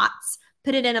some pots,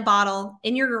 put it in a bottle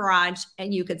in your garage,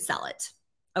 and you could sell it.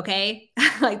 Okay.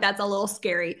 Like, that's a little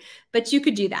scary, but you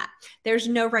could do that. There's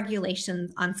no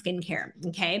regulations on skincare.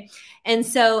 Okay. And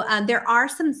so there are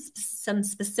some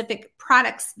specific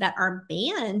products that are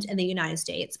banned in the United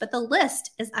States, but the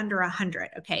list is under 100.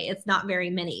 Okay. It's not very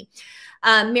many.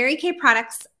 Mary Kay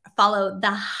products follow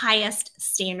the highest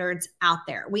standards out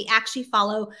there. We actually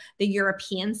follow the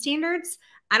European standards.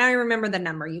 I don't even remember the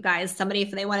number, you guys. Somebody,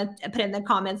 if they want to put it in the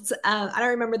comments, I don't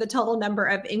remember the total number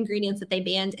of ingredients that they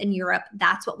banned in Europe.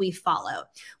 That's what we follow.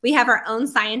 We have our own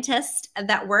scientists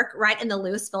that work right in the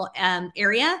Louisville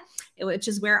area, which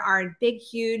is where our big,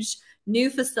 huge new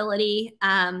facility,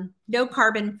 no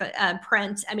carbon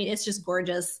print. I mean, it's just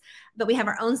gorgeous. But we have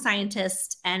our own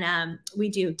scientists, and we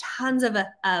do tons of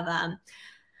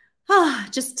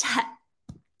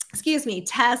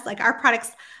tests. Like, our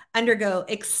products undergo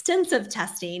extensive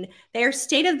testing. They are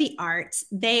state of the art.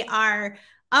 They are,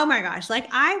 oh my gosh, like,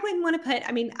 I wouldn't want to put,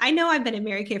 I mean, I know I've been in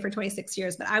Mary Kay for 26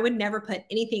 years, but I would never put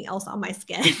anything else on my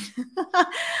skin.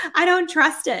 I don't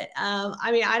trust it.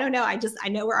 I mean, I don't know. I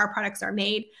know where our products are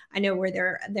made. I know where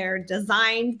they're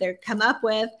designed, they're come up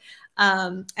with.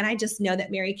 And I just know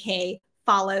that Mary Kay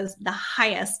follows the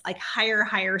highest, like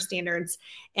higher standards.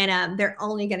 And they're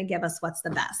only going to give us what's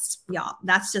the best, y'all.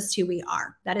 That's just who we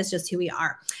are. That is just who we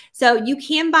are. So you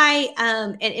can buy,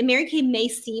 and Mary Kay may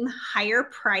seem higher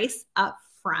price up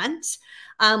front.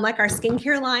 Like our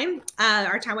skincare line,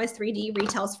 our Time-Wise 3D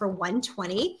retails for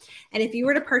 $120. And if you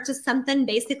were to purchase something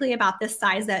basically about this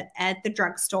size at the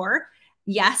drugstore,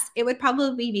 yes, it would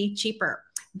probably be cheaper.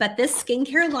 But this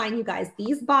skincare line, you guys,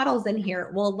 these bottles in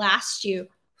here will last you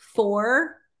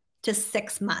 4 to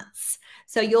 6 months.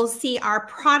 So you'll see our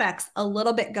products a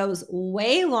little bit goes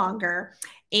way longer,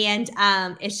 and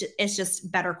it's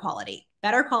just better quality,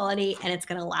 and it's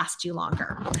going to last you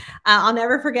longer. I'll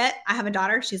never forget, I have a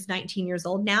daughter. She's 19 years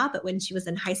old now, but when she was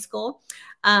in high school,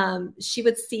 she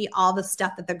would see all the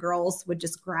stuff that the girls would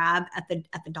just grab at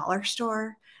the dollar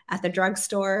store, at the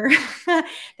drugstore.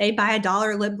 They'd buy a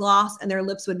 $1 lip gloss and their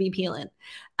lips would be peeling.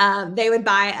 They would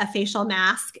buy a facial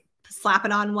mask, slap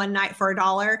it on one night for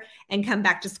 $1, and come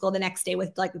back to school the next day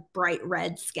with like bright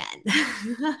red skin.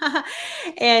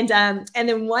 And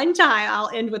then one time, I'll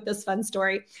end with this fun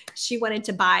story. She wanted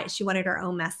her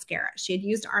own mascara. She had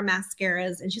used our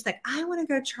mascaras, and she's like, I want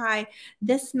to go try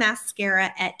this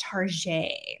mascara at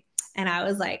Target. And I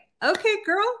was like, okay,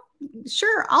 girl,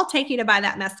 sure, I'll take you to buy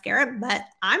that mascara, but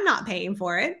I'm not paying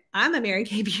for it. I'm a Mary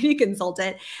Kay beauty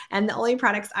consultant, and the only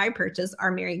products I purchase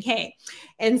are Mary Kay.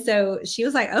 And so she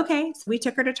was like, okay. So we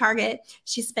took her to Target.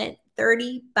 She spent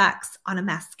 $30 on a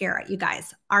mascara, you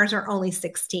guys. Ours are only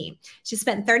 $16. She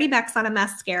spent $30 on a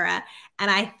mascara, and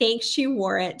I think she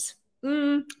wore it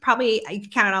probably, I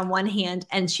could count it on one hand,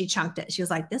 and she chunked it. She was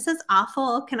like, this is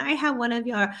awful. Can I have one of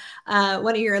your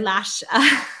lash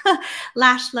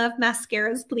love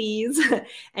mascaras, please?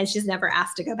 And she's never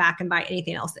asked to go back and buy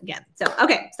anything else again. So,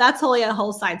 okay. So that's totally a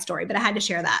whole side story, but I had to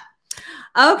share that.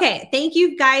 Okay. Thank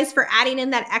you guys for adding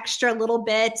in that extra little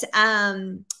bit.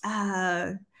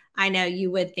 I know you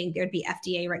would think there'd be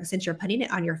FDA, right? Since you're putting it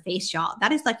on your face, y'all.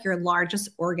 That is like your largest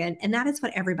organ, and that is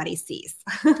what everybody sees.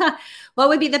 What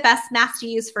would be the best mask to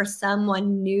use for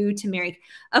someone new to Mary?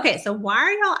 Okay, so why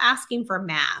are y'all asking for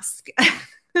mask?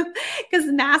 Because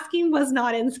masking was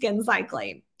not in Skin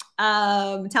Cycling.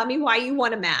 Tell me why you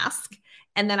want a mask,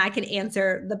 and then I can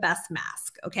answer the best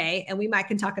mask, okay? And we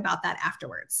can talk about that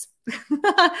afterwards.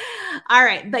 All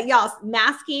right, but y'all,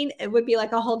 masking, it would be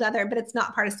like a whole other, but it's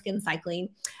not part of Skin Cycling.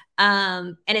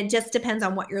 And it just depends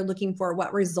on what you're looking for,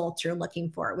 what results you're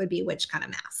looking for. It would be which kind of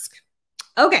mask.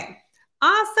 Okay,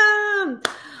 awesome.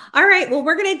 All right, well,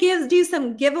 we're going to do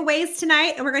some giveaways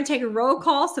tonight, and we're going to take a roll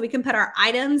call so we can put our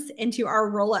items into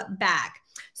our roll-up bag.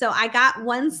 So I got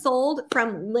one sold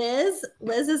from Liz.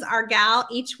 Liz is our gal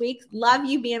each week. Love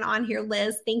you being on here,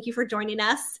 Liz. Thank you for joining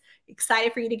us.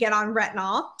 Excited for you to get on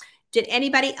retinol. Did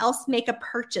anybody else make a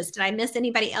purchase? Did I miss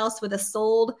anybody else with a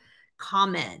sold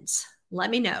comment? Let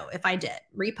me know if I did.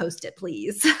 Repost it,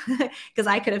 please, because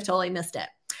I could have totally missed it.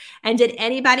 And did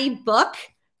anybody book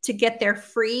to get their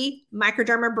free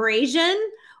microdermabrasion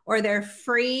or their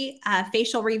free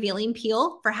facial revealing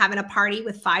peel for having a party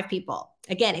with 5 people?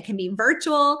 Again, it can be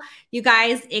virtual, you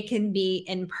guys. It can be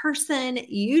in person.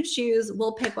 You choose.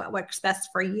 We'll pick what works best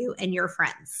for you and your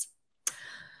friends.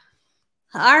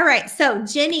 All right. So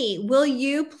Jenny, will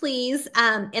you please,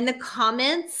 in the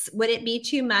comments, would it be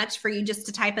too much for you just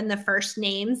to type in the first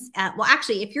names? Well,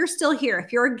 actually, if you're still here,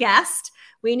 if you're a guest,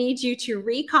 we need you to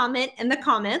re-comment in the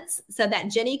comments so that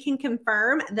Jenny can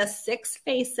confirm the 6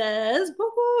 faces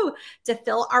to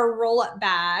fill our roll-up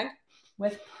bag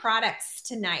with products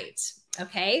tonight.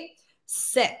 Okay.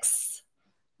 6.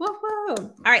 Woohoo.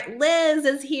 All right. Liz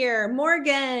is here.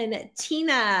 Morgan,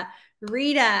 Tina,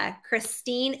 Rita,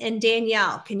 Christine, and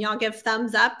Danielle. Can y'all give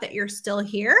thumbs up that you're still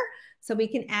here so we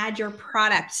can add your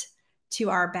product to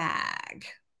our bag?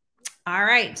 All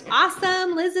right.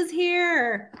 Awesome. Liz is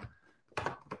here.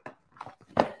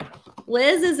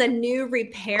 Liz is a new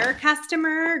repair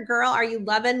customer. Girl, are you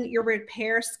loving your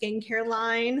repair skincare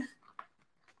line?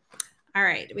 All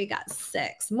right. We got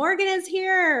 6. Morgan is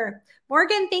here.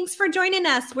 Morgan, thanks for joining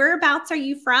us. Whereabouts are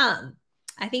you from?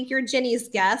 I think you're Jenny's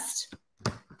guest.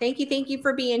 Thank you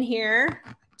for being here.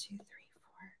 1, 2,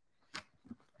 3,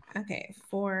 4. Okay,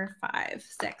 4, 5,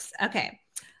 6. Okay.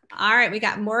 All right, we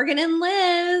got Morgan and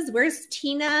Liz. Where's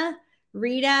Tina,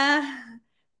 Rita,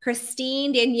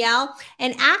 Christine, Danielle?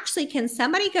 And actually, can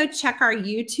somebody go check our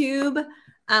YouTube?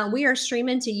 We are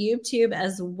streaming to YouTube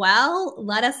as well.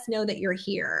 Let us know that you're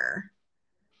here.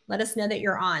 Let us know that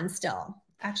you're on still.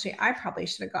 Actually, I probably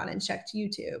should have gone and checked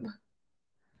YouTube.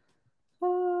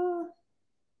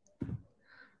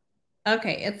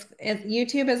 Okay,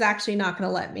 YouTube is actually not going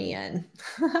to let me in.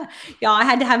 Y'all, I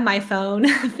had to have my phone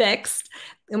fixed.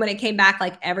 And when it came back,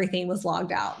 like everything was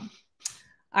logged out.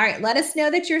 All right, let us know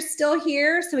that you're still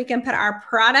here so we can put our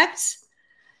product,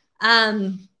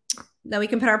 in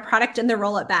the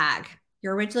roll-up bag.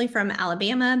 You're originally from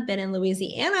Alabama, been in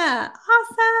Louisiana.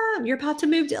 Awesome. You're about to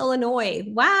move to Illinois.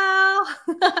 Wow.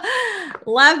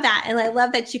 Love that. And I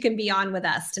love that you can be on with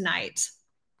us tonight.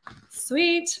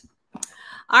 Sweet.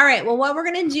 All right. Well, what we're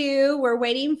going to do, we're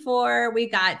waiting for, we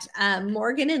got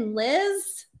Morgan and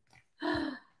Liz.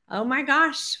 Oh my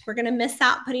gosh. We're going to miss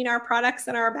out putting our products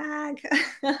in our bag.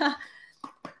 All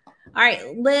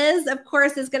right. Liz, of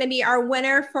course, is going to be our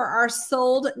winner for our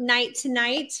sold night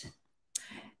tonight.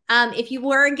 If you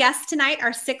were a guest tonight,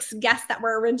 our 6th guest that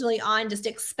were originally on, just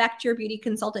expect your beauty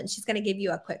consultant. She's going to give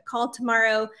you a quick call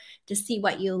tomorrow to see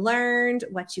what you learned,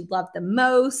 what you loved the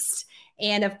most,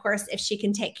 and of course, if she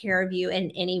can take care of you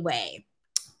in any way.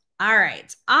 All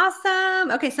right.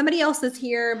 Awesome. Okay. Somebody else is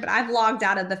here, but I've logged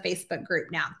out of the Facebook group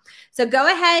now. So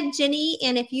go ahead, Jenny.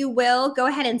 And if you will, go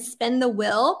ahead and spin the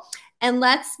wheel and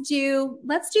let's do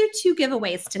 2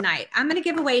 giveaways tonight. I'm going to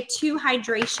give away 2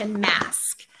 hydration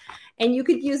masks. And you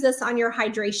could use this on your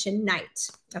hydration night.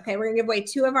 Okay, we're gonna give away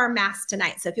 2 of our masks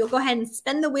tonight. So if you'll go ahead and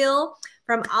spin the wheel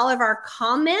from all of our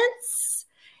comments,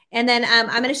 and then I'm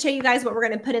gonna show you guys what we're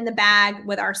gonna put in the bag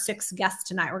with our 6 guests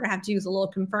tonight. We're gonna have to use a little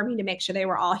confirming to make sure they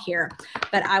were all here,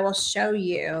 but I will show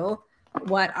you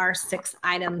what our 6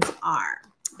 items are.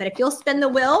 But if you'll spin the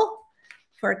wheel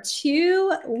for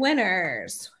 2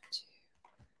 winners,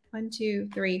 1, 2,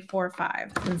 3, 4,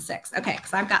 5, and 6. Okay,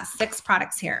 because I've got 6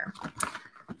 products here.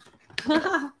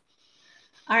 All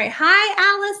right. Hi,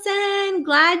 Allison.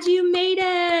 Glad you made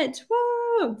it.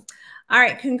 Woo. All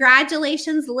right.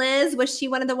 Congratulations, Liz. Was she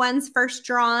one of the ones first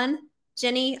drawn?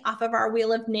 Jenny, off of our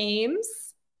wheel of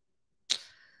names.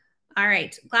 All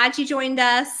right. Glad you joined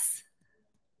us.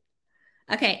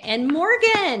 Okay. And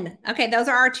Morgan. Okay. Those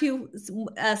are our 2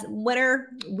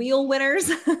 wheel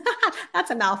winners. That's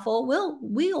a mouthful.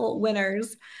 Wheel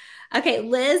winners. Okay,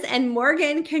 Liz and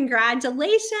Morgan,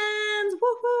 congratulations.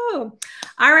 Woohoo.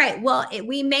 All right, well,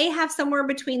 we may have somewhere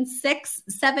between 6,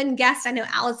 7 guests. I know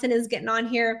Allison is getting on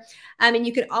here. And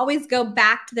you can always go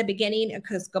back to the beginning,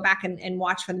 because go back and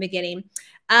watch from the beginning.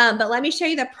 But let me show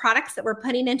you the products that we're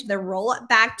putting into the roll-up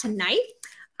bag tonight.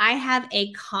 I have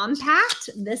a compact.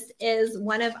 This is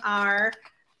one of our,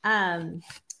 isn't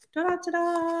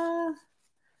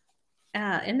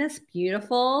this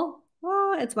beautiful?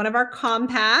 Oh, it's one of our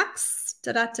compacts.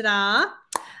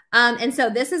 And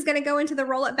so this is going to go into the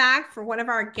roll-up bag for one of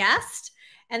our guests.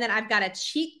 And then I've got a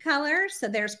cheek color. So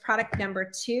there's product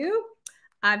number 2.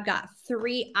 I've got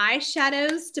 3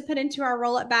 eyeshadows to put into our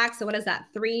roll-up bag. So what is that?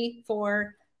 3,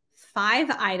 4, 5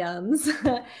 items.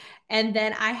 And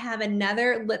then I have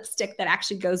another lipstick that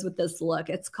actually goes with this look.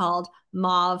 It's called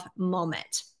Mauve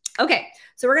Moment. Okay,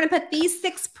 so we're going to put these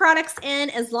 6 products in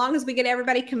as long as we get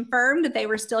everybody confirmed that they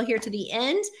were still here to the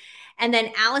end. And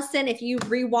then Allison, if you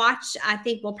rewatch, I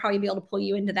think we'll probably be able to pull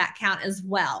you into that count as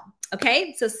well.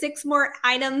 Okay, so 6 more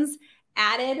items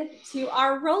added to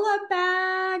our roll-up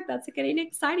bag. That's getting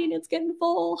exciting. It's getting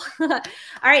full. All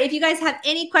right, if you guys have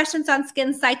any questions on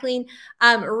skin cycling,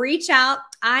 reach out.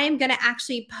 I'm going to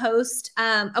actually post.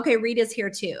 Okay, Rita's here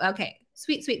too. Okay.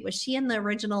 Sweet, sweet. Was she in the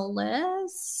original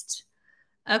list?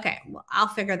 Okay, well, I'll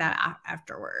figure that out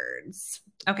afterwards.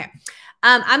 Okay,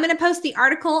 I'm going to post the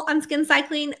article on skin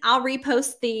cycling. I'll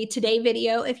repost the today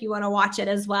video if you want to watch it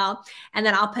as well. And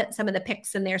then I'll put some of the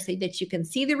pics in there so that you can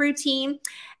see the routine.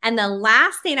 And the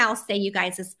last thing I'll say, you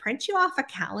guys, is print you off a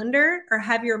calendar, or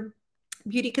have your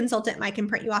beauty consultant, Mike, can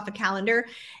print you off a calendar,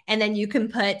 and then you can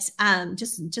put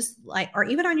just like, or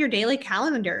even on your daily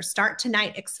calendar, start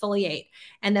tonight, exfoliate,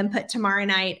 and then put tomorrow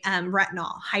night,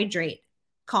 retinol, hydrate,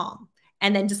 calm.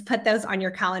 And then just put those on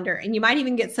your calendar. And you might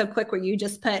even get so quick where you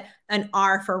just put an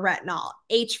R for retinol,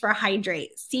 H for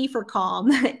hydrate, C for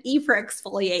calm, E for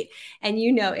exfoliate. And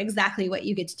you know exactly what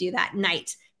you get to do that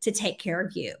night to take care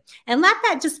of you. And let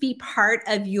that just be part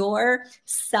of your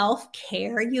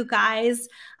self-care, you guys.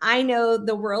 I know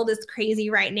the world is crazy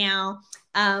right now.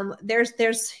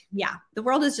 Yeah, the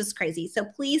world is just crazy. So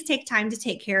please take time to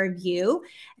take care of you,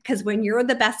 because when you're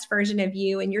the best version of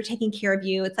you and you're taking care of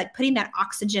you, it's like putting that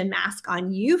oxygen mask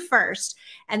on you first.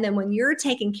 And then when you're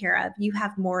taken care of, you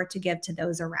have more to give to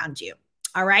those around you.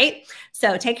 All right.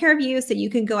 So take care of you so you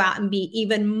can go out and be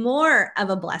even more of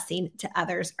a blessing to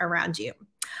others around you.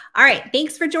 All right.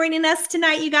 Thanks for joining us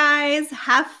tonight, you guys.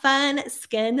 Have fun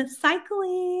skin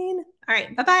cycling. All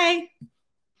right. Bye-bye.